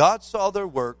 And then God saw their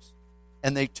works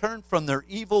and they turned from their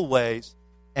evil ways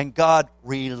and God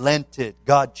relented.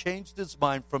 God changed His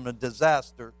mind from a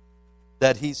disaster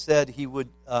that He said He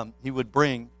would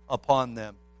bring upon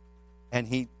them. And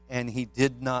he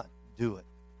did not do it.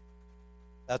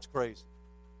 That's crazy.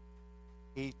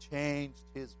 He changed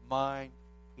His mind.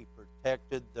 He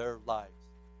protected their lives.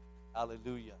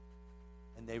 Hallelujah.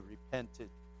 And they repented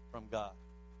from God.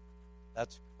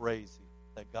 That's crazy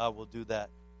that God will do that.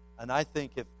 And I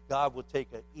think if God will take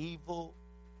an evil,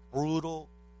 brutal,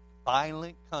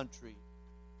 violent country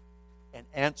and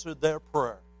answer their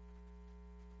prayer,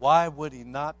 why would He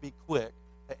not be quick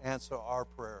to answer our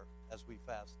prayer as we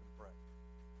fast and pray?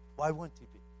 Why wouldn't He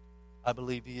be? I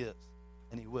believe He is,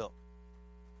 and He will.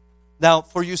 Now,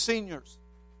 for you seniors,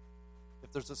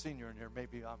 If there's a senior in here,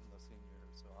 maybe I'm the senior,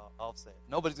 so I'll say it.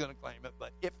 Nobody's going to claim it,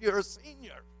 but if you're a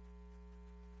senior,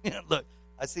 look,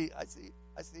 I see.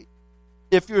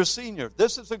 If you're a senior,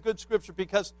 this is a good scripture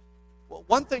because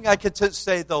one thing I could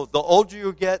say, though, the older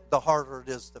you get, the harder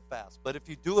it is to fast. But if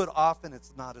you do it often,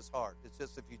 it's not as hard. It's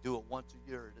just if you do it once a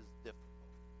year, it is difficult.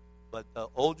 But the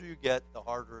older you get, the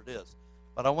harder it is.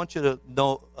 But I want you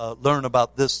to learn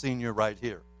about this senior right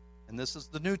here. And this is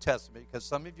the New Testament, because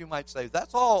some of you might say,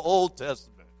 that's all Old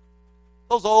Testament.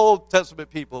 Those Old Testament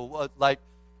people,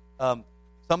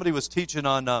 somebody was teaching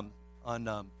on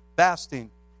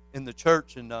fasting in the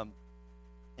church, and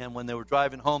when they were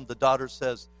driving home, the daughter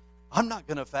says, I'm not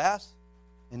going to fast.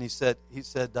 And he says,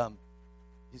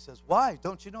 why?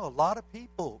 Don't you know a lot of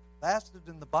people fasted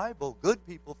in the Bible, good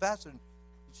people fasted?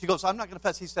 She goes, I'm not going to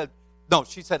fast. She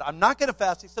said, I'm not going to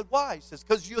fast. He said, why? He says,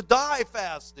 because you'll die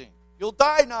fasting. You'll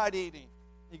die not eating.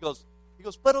 He goes,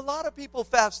 but a lot of people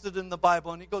fasted in the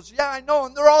Bible. And he goes, yeah, I know,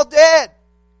 and they're all dead.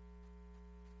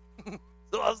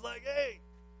 So I was like, hey.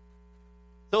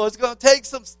 So it's going to take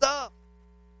some stuff.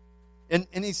 And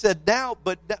he said, now,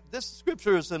 but this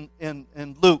scripture is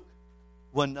in Luke,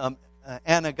 when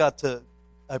Anna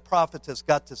a prophetess,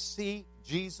 got to see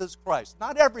Jesus Christ.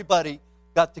 Not everybody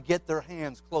got to get their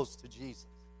hands close to Jesus.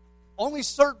 Only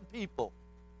certain people.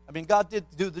 I mean, God did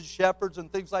do the shepherds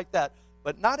and things like that,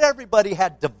 but not everybody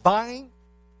had divine,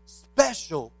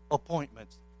 special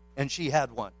appointments, and she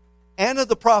had one. Anna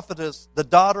the prophetess, the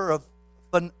daughter of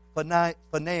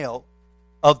Phanuel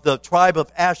of the tribe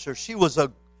of Asher, she was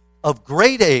of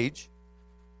great age,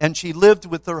 and she lived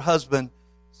with her husband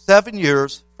 7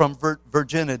 years from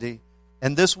virginity,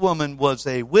 and this woman was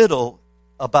a widow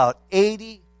about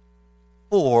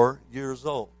 84 years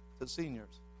old. The seniors.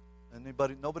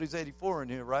 Nobody's 84 in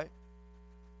here, right?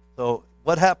 So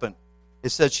what happened? It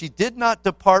said she did not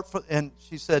depart from, and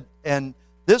she said, and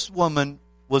this woman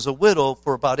was a widow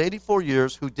for about 84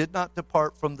 years who did not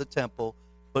depart from the temple,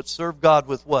 but served God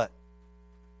with what?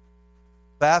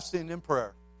 Fasting and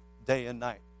prayer, day and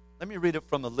night. Let me read it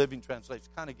from the Living Translation.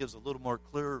 It kind of gives a little more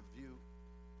clearer view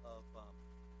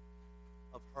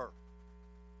of her.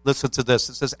 Listen to this.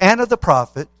 It says, Anna the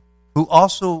prophet, who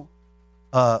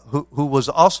was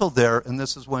also there, and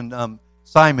this is when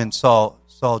Simon saw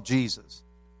Jesus.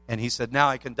 And he said, now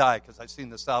I can die because I've seen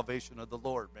the salvation of the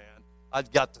Lord, man.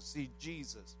 I've got to see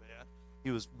Jesus, man.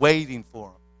 He was waiting for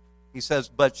him. He says,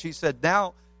 but she said,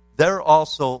 now they're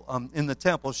also in the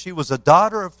temple. She was a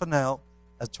daughter of Phanuel,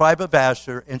 a tribe of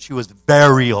Asher, and she was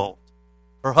very old.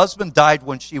 Her husband died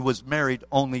when she was married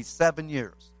only 7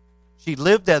 years. She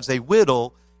lived as a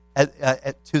widow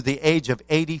to the age of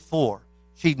 84.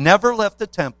 She never left the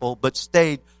temple, but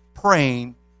stayed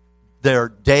praying there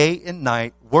day and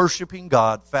night, worshiping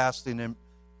God, fasting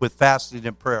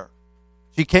and prayer.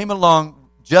 She came along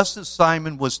just as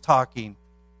Simon was talking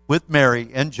with Mary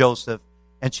and Joseph,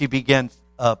 and she began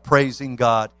praising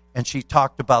God, and she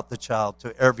talked about the child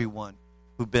to everyone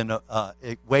who'd been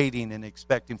waiting and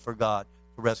expecting for God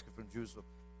to rescue from Jerusalem.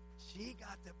 She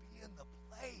got to be in the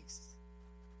place.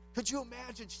 Could you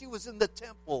imagine? She was in the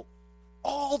temple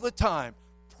all the time,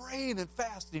 praying and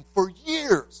fasting for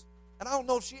years. And I don't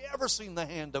know if she ever seen the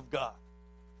hand of God.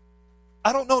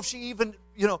 I don't know if she even,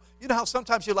 you know how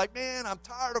sometimes you're like, man, I'm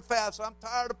tired of fasting, I'm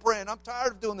tired of praying, I'm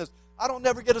tired of doing this. I don't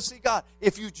never get to see God.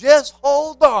 If you just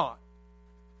hold on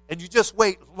and you just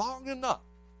wait long enough.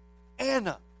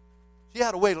 Anna, she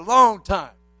had to wait a long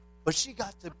time, but she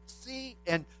got to see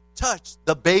and touch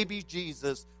the baby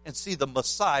Jesus and see the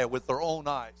Messiah with her own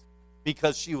eyes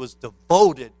because she was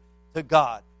devoted to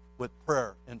God with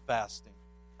prayer and fasting.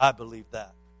 I believe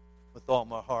that with all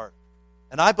my heart.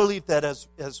 And I believe that as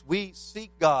we seek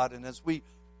God and as we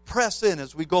press in,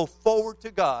 as we go forward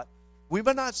to God, we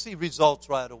may not see results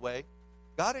right away.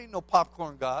 God ain't no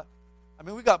popcorn God. I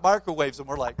mean, we got microwaves and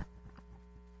we're like,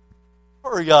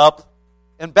 hurry up.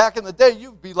 And back in the day,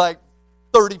 you'd be like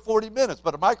 30, 40 minutes,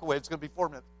 but a microwave is going to be 4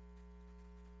 minutes.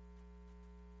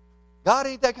 God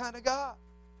ain't that kind of God.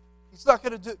 He's not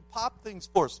going to pop things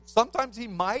for us. Sometimes he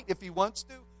might if he wants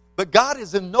to, but God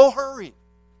is in no hurry.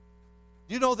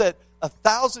 You know that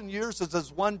 1,000 years is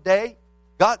as one day?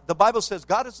 God, the Bible says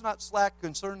God is not slack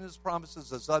concerning his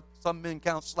promises, as some men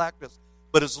count slackness,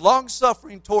 but is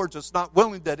long-suffering towards us, not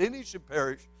willing that any should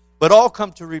perish, but all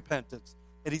come to repentance.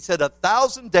 And he said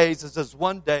 1,000 days is as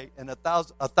one day, and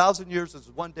 1,000 years is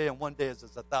one day, and one day is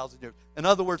as 1,000 years. In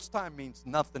other words, time means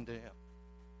nothing to him.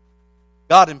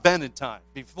 God invented time.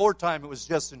 Before time, it was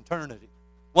just eternity.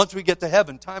 Once we get to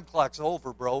heaven, time clock's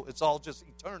over, bro. It's all just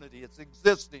eternity. It's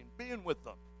existing, being with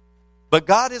them. But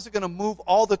God isn't going to move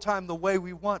all the time the way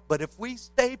we want. But if we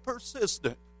stay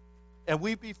persistent and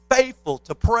we be faithful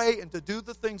to pray and to do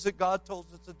the things that God told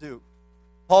us to do.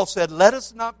 Paul said, let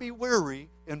us not be weary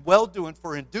in well-doing,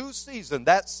 for in due season,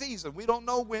 that season, we don't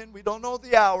know when, we don't know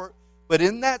the hour, but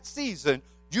in that season,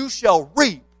 you shall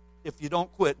reap if you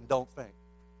don't quit and don't faint.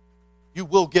 You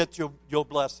will get your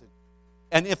blessing.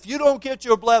 And if you don't get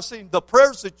your blessing, the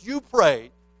prayers that you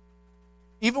prayed,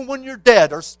 even when you're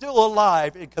dead, are still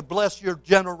alive and could bless your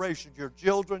generation, your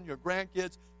children, your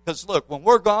grandkids. Because look, when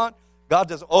we're gone, God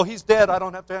doesn't, oh, he's dead, I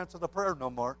don't have to answer the prayer no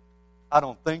more. I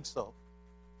don't think so.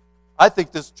 I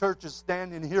think this church is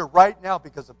standing here right now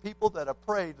because of people that have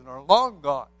prayed and are long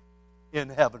gone in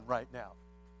heaven right now.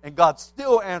 And God's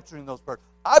still answering those prayers.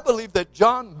 I believe that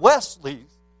John Wesley's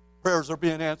prayers are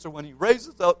being answered when he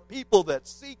raises up people that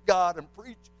seek God and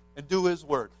preach and do his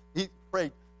word. He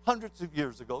prayed hundreds of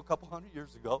years ago, a couple hundred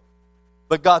years ago,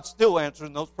 but God's still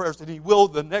answering those prayers, and he will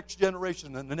the next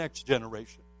generation and the next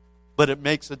generation. But it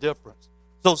makes a difference.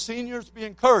 So seniors, be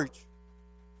encouraged.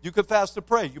 You could fast and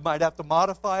pray. You might have to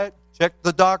modify it. Check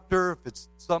the doctor if it's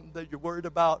something that you're worried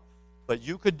about. But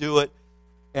you could do it,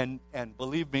 and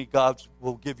believe me, God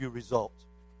will give you results.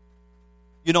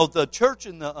 You know, the church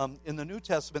in the New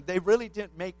Testament, they really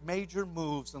didn't make major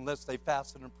moves unless they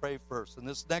fasted and prayed first. And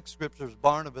this next scripture is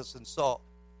Barnabas and Saul.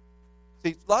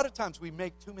 See, a lot of times we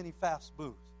make too many fast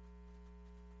moves.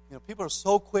 You know, people are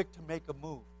so quick to make a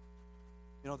move.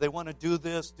 You know, they want to do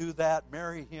this, do that,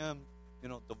 marry him, you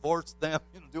know, divorce them,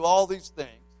 you know, do all these things.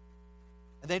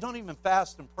 And they don't even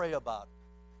fast and pray about it.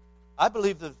 I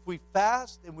believe that if we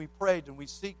fast and we prayed and we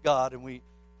seek God and we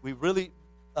really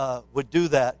would do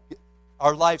that,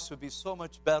 our lives would be so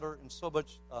much better and so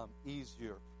much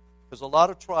easier. Because a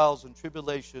lot of trials and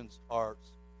tribulations are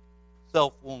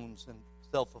self-wounds and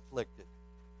self-afflicted.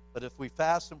 But if we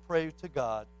fast and pray to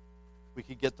God, we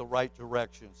can get the right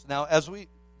directions. Now,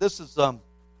 this is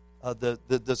the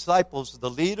disciples, the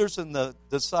leaders and the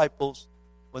disciples,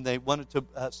 when they wanted to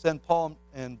send Paul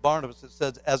and Barnabas, it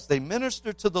says, as they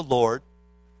ministered to the Lord,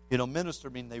 you know, minister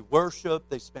mean they worshiped,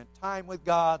 they spent time with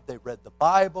God, they read the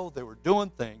Bible, they were doing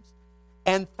things,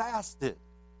 and fasted.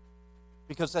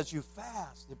 Because as you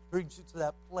fast, it brings you to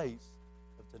that place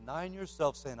of denying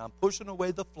yourself, saying, I'm pushing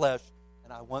away the flesh,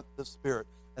 and I want the Spirit.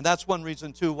 And that's one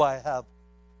reason, too, why I have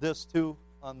this, too,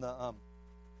 on the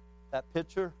that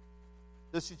picture.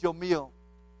 This is your meal.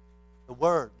 The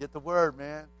Word. Get the Word,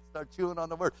 man. Start chewing on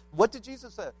the Word. What did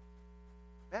Jesus say?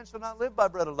 Man shall not live by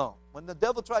bread alone. When the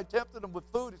devil tried tempting him with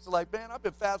food, he's like, man, I've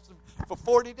been fasting for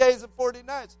 40 days and 40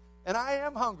 nights, and I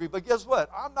am hungry. But guess what?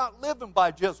 I'm not living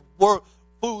by just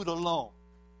food alone.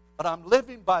 But I'm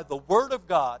living by the Word of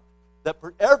God,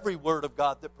 every Word of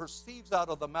God that proceeds out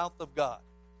of the mouth of God.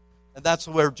 And that's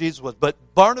where Jesus was. But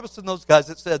Barnabas and those guys,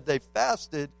 it said they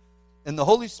fasted, and the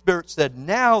Holy Spirit said,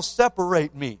 now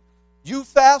separate me. You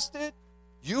fasted,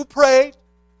 you prayed,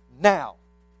 now.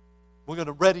 We're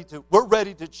ready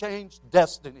to change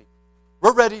destiny.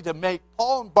 We're ready to make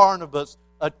Paul and Barnabas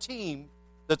a team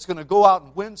that's going to go out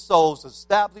and win souls,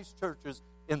 establish churches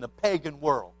in the pagan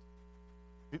world.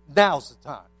 Now's the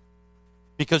time.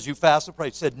 Because you fast and pray.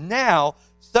 He said, now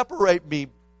separate me,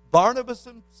 Barnabas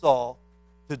and Saul,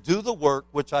 to do the work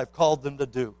which I've called them to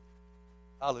do.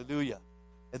 Hallelujah.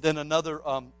 And then another,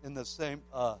 in the same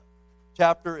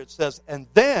chapter, it says, and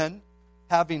then,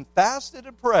 having fasted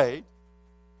and prayed,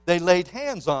 they laid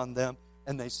hands on them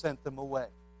and they sent them away.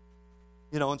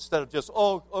 You know, instead of just,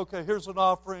 oh, okay, here's an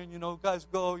offering, you know, guys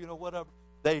go, you know, whatever.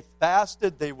 They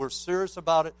fasted, they were serious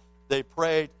about it, they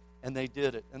prayed, and they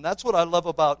did it. And that's what I love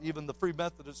about even the Free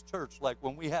Methodist Church. Like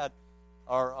when we had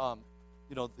our,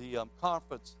 the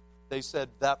conference, they said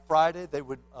that Friday they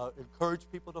would encourage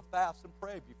people to fast and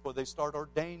pray before they start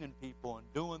ordaining people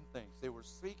and doing things. They were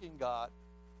seeking God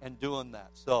and doing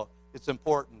that. So it's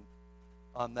important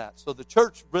on that. So the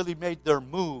church really made their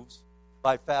moves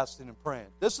by fasting and praying.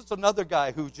 This is another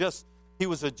guy he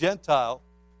was a Gentile,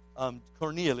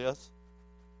 Cornelius.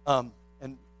 And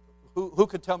who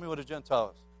could tell me what a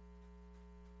Gentile is?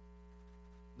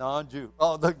 Non-Jew.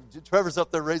 Oh, look, Trevor's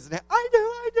up there raising hand.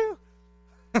 I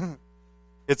do.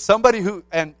 It's somebody who,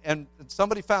 and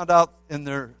somebody found out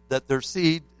that their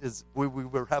seed is, we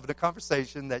were having a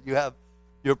conversation that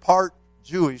you're part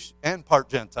Jewish and part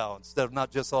Gentile instead of not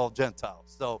just all Gentiles.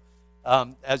 So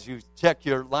as you check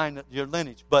your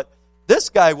lineage. But this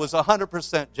guy was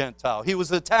 100% Gentile. He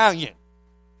was Italian.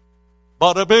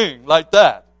 Bada bing, like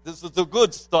that. This is the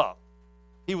good stuff.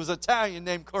 He was Italian,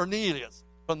 named Cornelius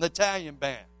from the Italian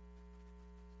band.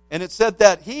 And it said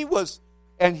that he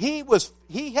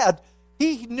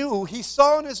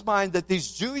saw in his mind that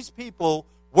these Jewish people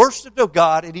worshiped of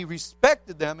God, and he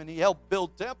respected them, and he helped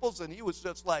build temples, and he was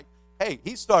just like hey,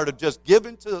 he started just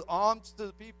giving to alms to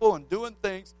the people and doing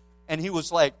things, and he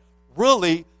was like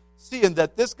really seeing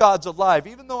that this God's alive.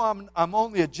 Even though I'm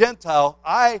only a Gentile,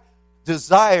 I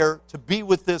desire to be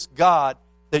with this God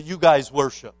that you guys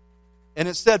worship. And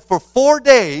it said for 4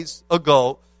 days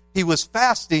ago, he was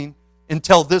fasting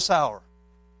until this hour.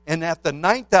 And at the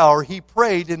 9th hour, he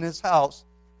prayed in his house,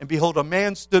 and behold, a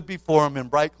man stood before him in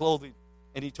bright clothing,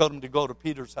 and he told him to go to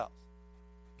Peter's house.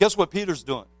 Guess what Peter's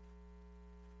doing?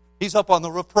 He's up on the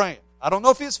roof praying. I don't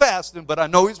know if he's fasting, but I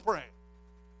know he's praying.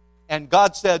 And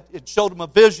God said, it showed him a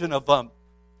vision of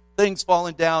things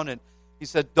falling down, and he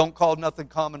said, don't call nothing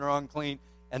common or unclean.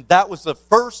 And that was the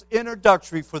first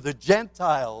introductory for the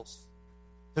Gentiles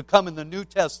to come in the New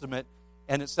Testament.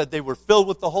 And it said they were filled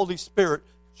with the Holy Spirit,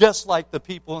 just like the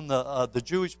people in the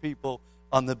Jewish people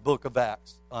on the book of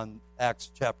Acts, on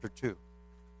Acts chapter 2.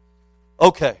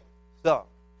 Okay, so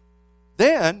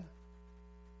then,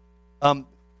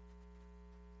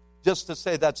 just to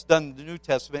say that's done in the New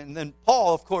Testament. And then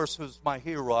Paul, of course, who's my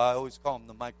hero. I always call him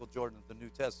the Michael Jordan of the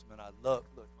New Testament. I love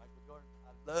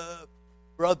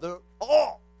Brother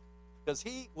Paul, because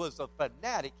he was a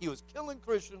fanatic. He was killing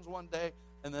Christians one day,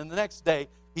 and then the next day,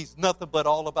 he's nothing but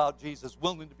all about Jesus,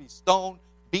 willing to be stoned,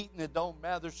 beaten, it don't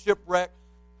matter, shipwrecked,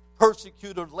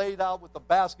 persecuted, laid out with a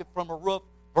basket from a roof,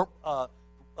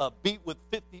 beat with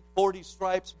 40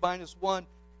 stripes minus one,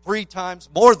 3 times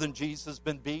more than Jesus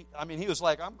been beat. I mean, he was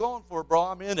like, I'm going for it, bro,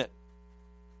 I'm in it.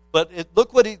 But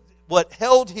look what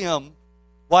held him,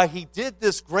 why he did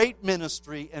this great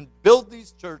ministry and build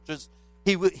these churches.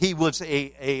 He was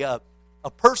a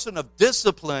person of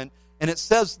discipline, and it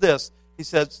says this. He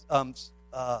says,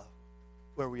 where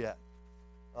are we at?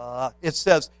 It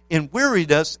says, in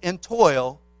weariness and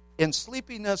toil, in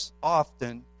sleepiness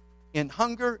often, in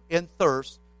hunger and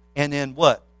thirst, and in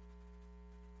what?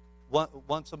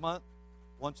 Once a month?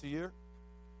 Once a year?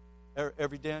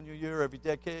 Every Daniel year? Every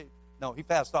decade? No, he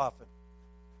fasts often.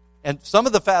 And some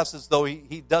of the fasts, though,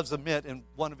 he does admit in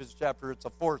one of his chapters, it's a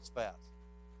forced fast.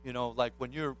 You know, like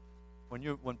when you're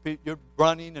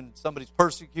running and somebody's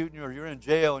persecuting you, or you're in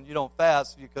jail and you don't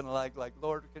fast, you kind of like,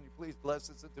 Lord, can you please bless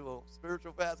us into a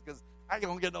spiritual fast? Because I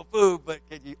don't get no food, but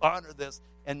can you honor this?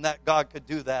 And that God could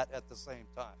do that at the same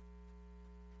time.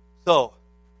 So,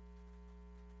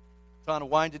 trying to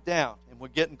wind it down, and we're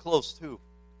getting close too.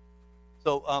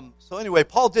 So anyway,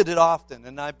 Paul did it often,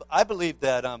 and I believe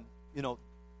that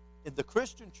in the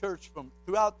Christian church from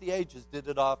throughout the ages did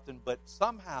it often, but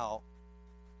somehow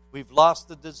we've lost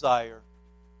the desire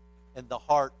and the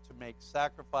heart to make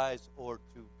sacrifice or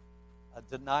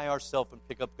to deny ourselves and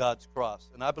pick up God's cross.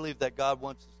 And I believe that God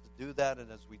wants us to do that,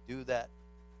 and as we do that,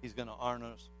 He's going to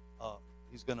honor us.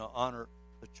 He's going to honor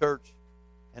the church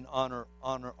and honor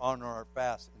our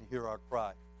fast and hear our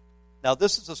cry. Now,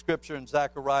 this is a scripture in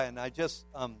Zechariah, and I just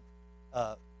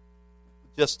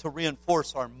to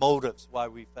reinforce our motives why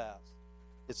we fast.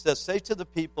 It says, say to the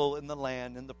people in the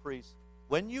land and the priests,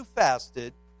 when you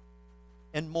fasted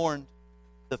and mourned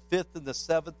the 5th and the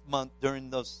 7th month during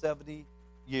those 70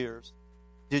 years,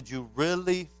 did you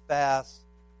really fast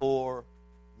for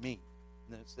me?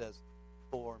 And then it says,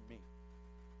 for me.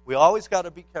 We always got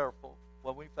to be careful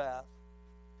when we fast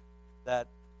that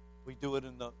we do it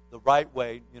in the right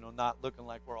way, not looking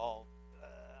like we're all,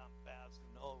 I'm fasting.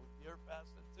 Oh, you're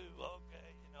fasting too.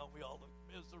 Okay, we all look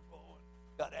miserable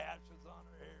and got ashes on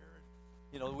our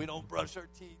hair. And, we don't brush our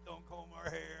teeth, don't comb our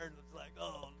hair. And it's like,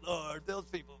 oh, Lord, those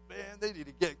people, man, they need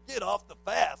to get off the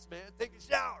fast, man. Take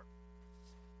a shower.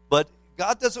 But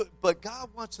God doesn't. But God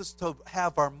wants us to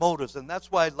have our motives, and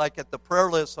that's why, like at the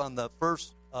prayer list on the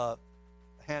first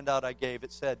handout I gave,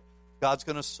 it said God's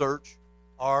going to search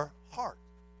our heart,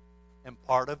 and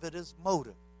part of it is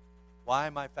motive. Why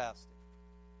am I fasting?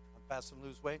 I'm fasting to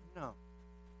lose weight? No,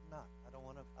 I'm not. I don't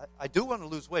want to. I do want to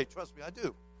lose weight. Trust me, I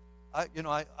do.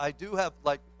 I do have,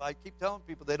 like I keep telling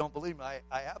people, they don't believe me.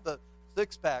 I have the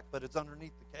 6-pack, but it's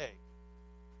underneath the K.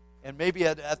 And maybe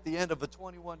at the end of a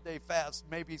 21-day fast,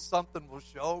 maybe something will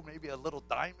show, maybe a little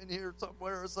diamond here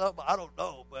somewhere or something. I don't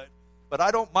know, but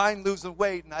I don't mind losing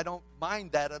weight, and I don't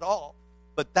mind that at all.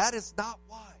 But that is not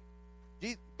why.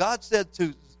 God said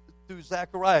through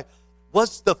Zechariah,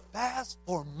 was the fast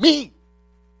for me?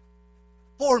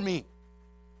 For me?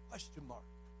 Question mark.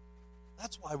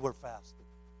 That's why we're fasting.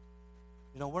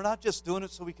 We're not just doing it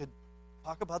so we can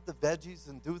talk about the veggies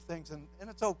and do things, and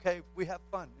it's okay. We have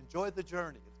fun. Enjoy the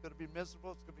journey. It's going to be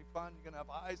miserable. It's going to be fun. You're going to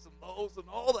have highs and lows and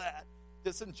all that.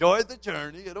 Just enjoy the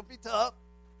journey. It'll be tough.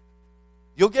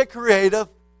 You'll get creative.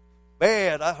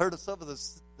 Man, I heard of some of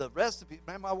the recipes.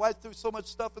 Man, my wife threw so much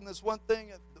stuff in this one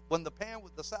thing. When the pan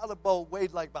with the salad bowl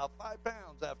weighed like about 5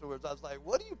 pounds afterwards, I was like,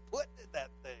 what are you putting in that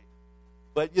thing?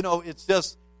 But, you know, it's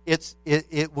just, but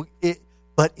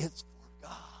it's for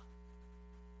God.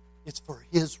 It's for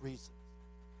His reasons.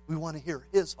 We want to hear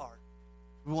His heart.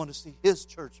 We want to see His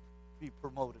church be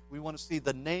promoted. We want to see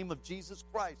the name of Jesus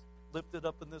Christ lifted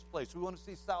up in this place. We want to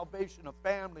see salvation of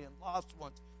family and lost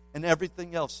ones and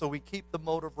everything else. So we keep the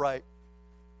motive right,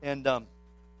 and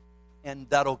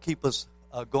that'll keep us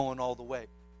going all the way.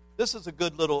 This is a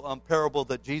good little parable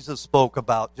that Jesus spoke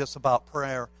about, just about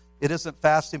prayer. It isn't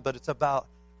fasting, but it's about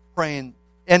praying.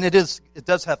 And it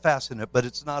does have fasting in it, but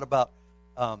it's not about,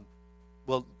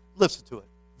 well, listen to it.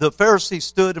 The Pharisee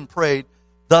stood and prayed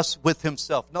thus with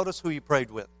himself. Notice who he prayed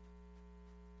with.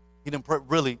 He didn't pray,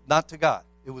 really, not to God.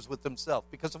 It was with himself.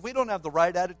 Because if we don't have the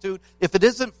right attitude, if it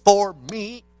isn't for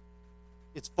me,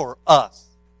 it's for us.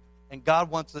 And God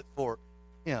wants it for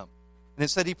him. And it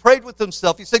said he prayed with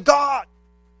himself. He said, God,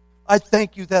 I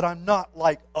thank you that I'm not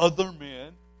like other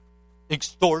men,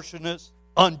 extortionists,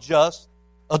 unjust,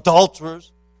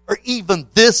 adulterers, or even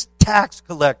this tax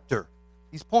collector.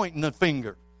 He's pointing the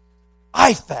finger.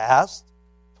 I fast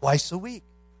twice a week.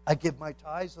 I give my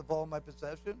tithes of all my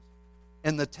possessions.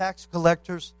 And the tax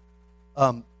collectors,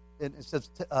 and it says,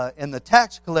 and the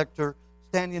tax collector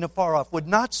standing afar off would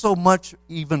not so much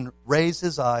even raise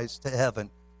his eyes to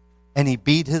heaven, and he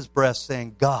beat his breast,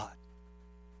 saying, God,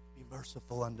 be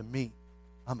merciful unto me.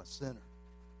 I'm a sinner.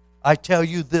 I tell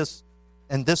you this,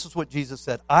 and this is what Jesus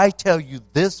said, I tell you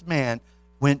this man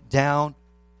went down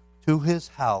to his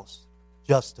house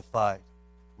justified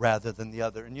rather than the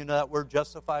other. And you know that word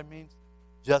justified means?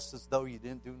 Just as though you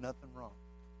didn't do nothing wrong.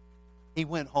 He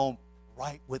went home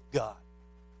right with God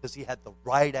because he had the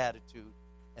right attitude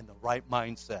and the right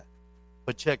mindset.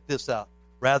 But check this out.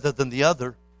 Rather than the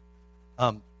other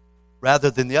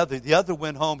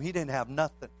went home, he didn't have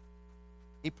nothing.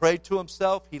 He prayed to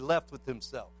himself, he left with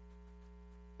himself.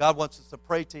 God wants us to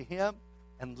pray to him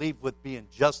and leave with being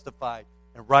justified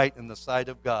and right in the sight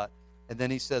of God. And then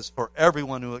he says, for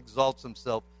everyone who exalts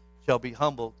himself shall be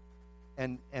humbled,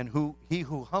 and he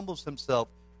who humbles himself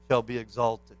shall be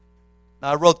exalted.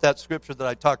 Now, I wrote that scripture that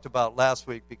I talked about last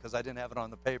week because I didn't have it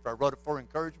on the paper. I wrote it for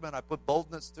encouragement. I put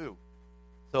boldness too.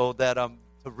 So that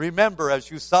to remember as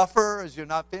you suffer, as you're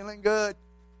not feeling good,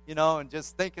 you know, and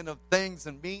just thinking of things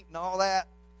and meat and all that,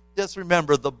 just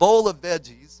remember the bowl of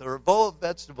veggies or a bowl of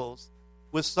vegetables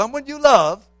with someone you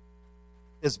love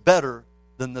is better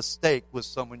than the steak with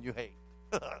someone you hate.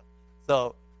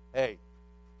 So, hey,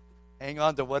 hang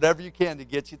on to whatever you can to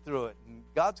get you through it. And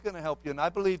God's going to help you. And I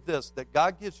believe this, that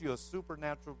God gives you a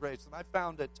supernatural grace. And I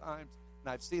found at times,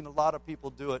 and I've seen a lot of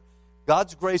people do it,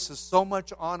 God's grace is so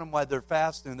much on them while they're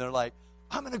fasting. They're like,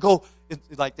 I'm going to go,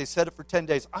 like they said it for 10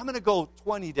 days, I'm going to go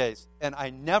 20 days. And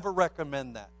I never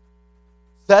recommend that.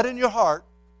 Set in your heart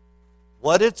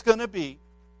what it's going to be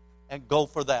and go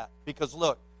for that. Because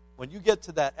look, when you get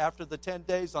to that after the 10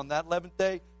 days on that 11th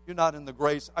day, you're not in the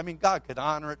grace. I mean, God could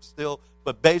honor it still,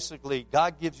 but basically,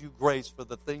 God gives you grace for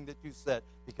the thing that you said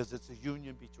because it's a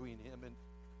union between him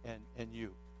and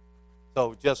you.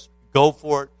 So just go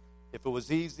for it. If it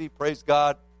was easy, praise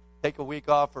God. Take a week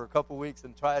off for a couple weeks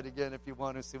and try it again if you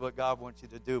want to see what God wants you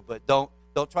to do. But don't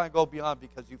try and go beyond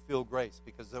because you feel grace,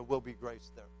 because there will be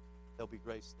grace there. There'll be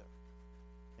grace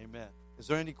there. Amen. Is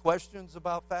there any questions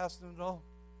about fasting at all?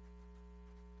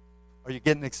 Are you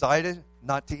getting excited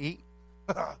not to eat?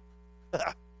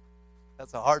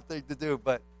 That's a hard thing to do,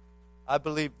 but I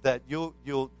believe that you'll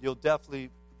definitely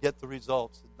get the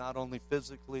results, not only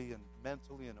physically and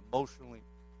mentally and emotionally.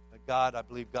 But God, I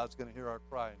believe God's going to hear our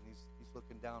cry, and He's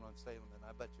looking down on Salem. And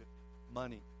I bet you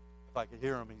money, if I could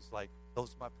hear Him, He's like,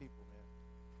 "Those are my people, man.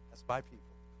 That's my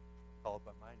people, called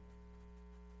by my name.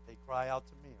 They cry out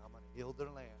to me. I'm going to heal their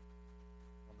land.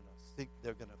 I'm going to seek.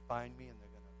 They're going to find me, and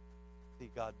they're going to see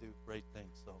God do great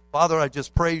things." So, Father, I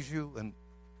just praise you, and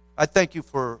I thank you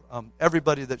for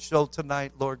everybody that showed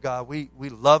tonight, Lord God. We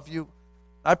love you.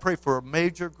 I pray for a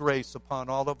major grace upon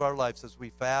all of our lives as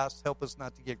we fast. Help us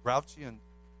not to get grouchy and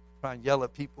try and yell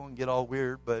at people and get all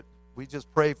weird. But we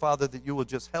just pray, Father, that you will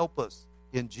just help us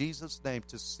in Jesus' name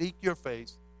to seek your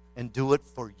face and do it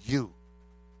for you.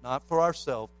 Not for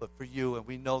ourselves, but for you. And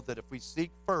we know that if we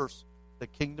seek first the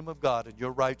kingdom of God and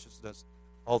your righteousness,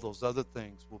 all those other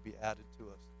things will be added to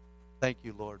us. Thank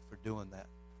you, Lord, for doing that.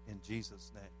 In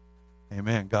Jesus' name.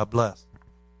 Amen. God bless.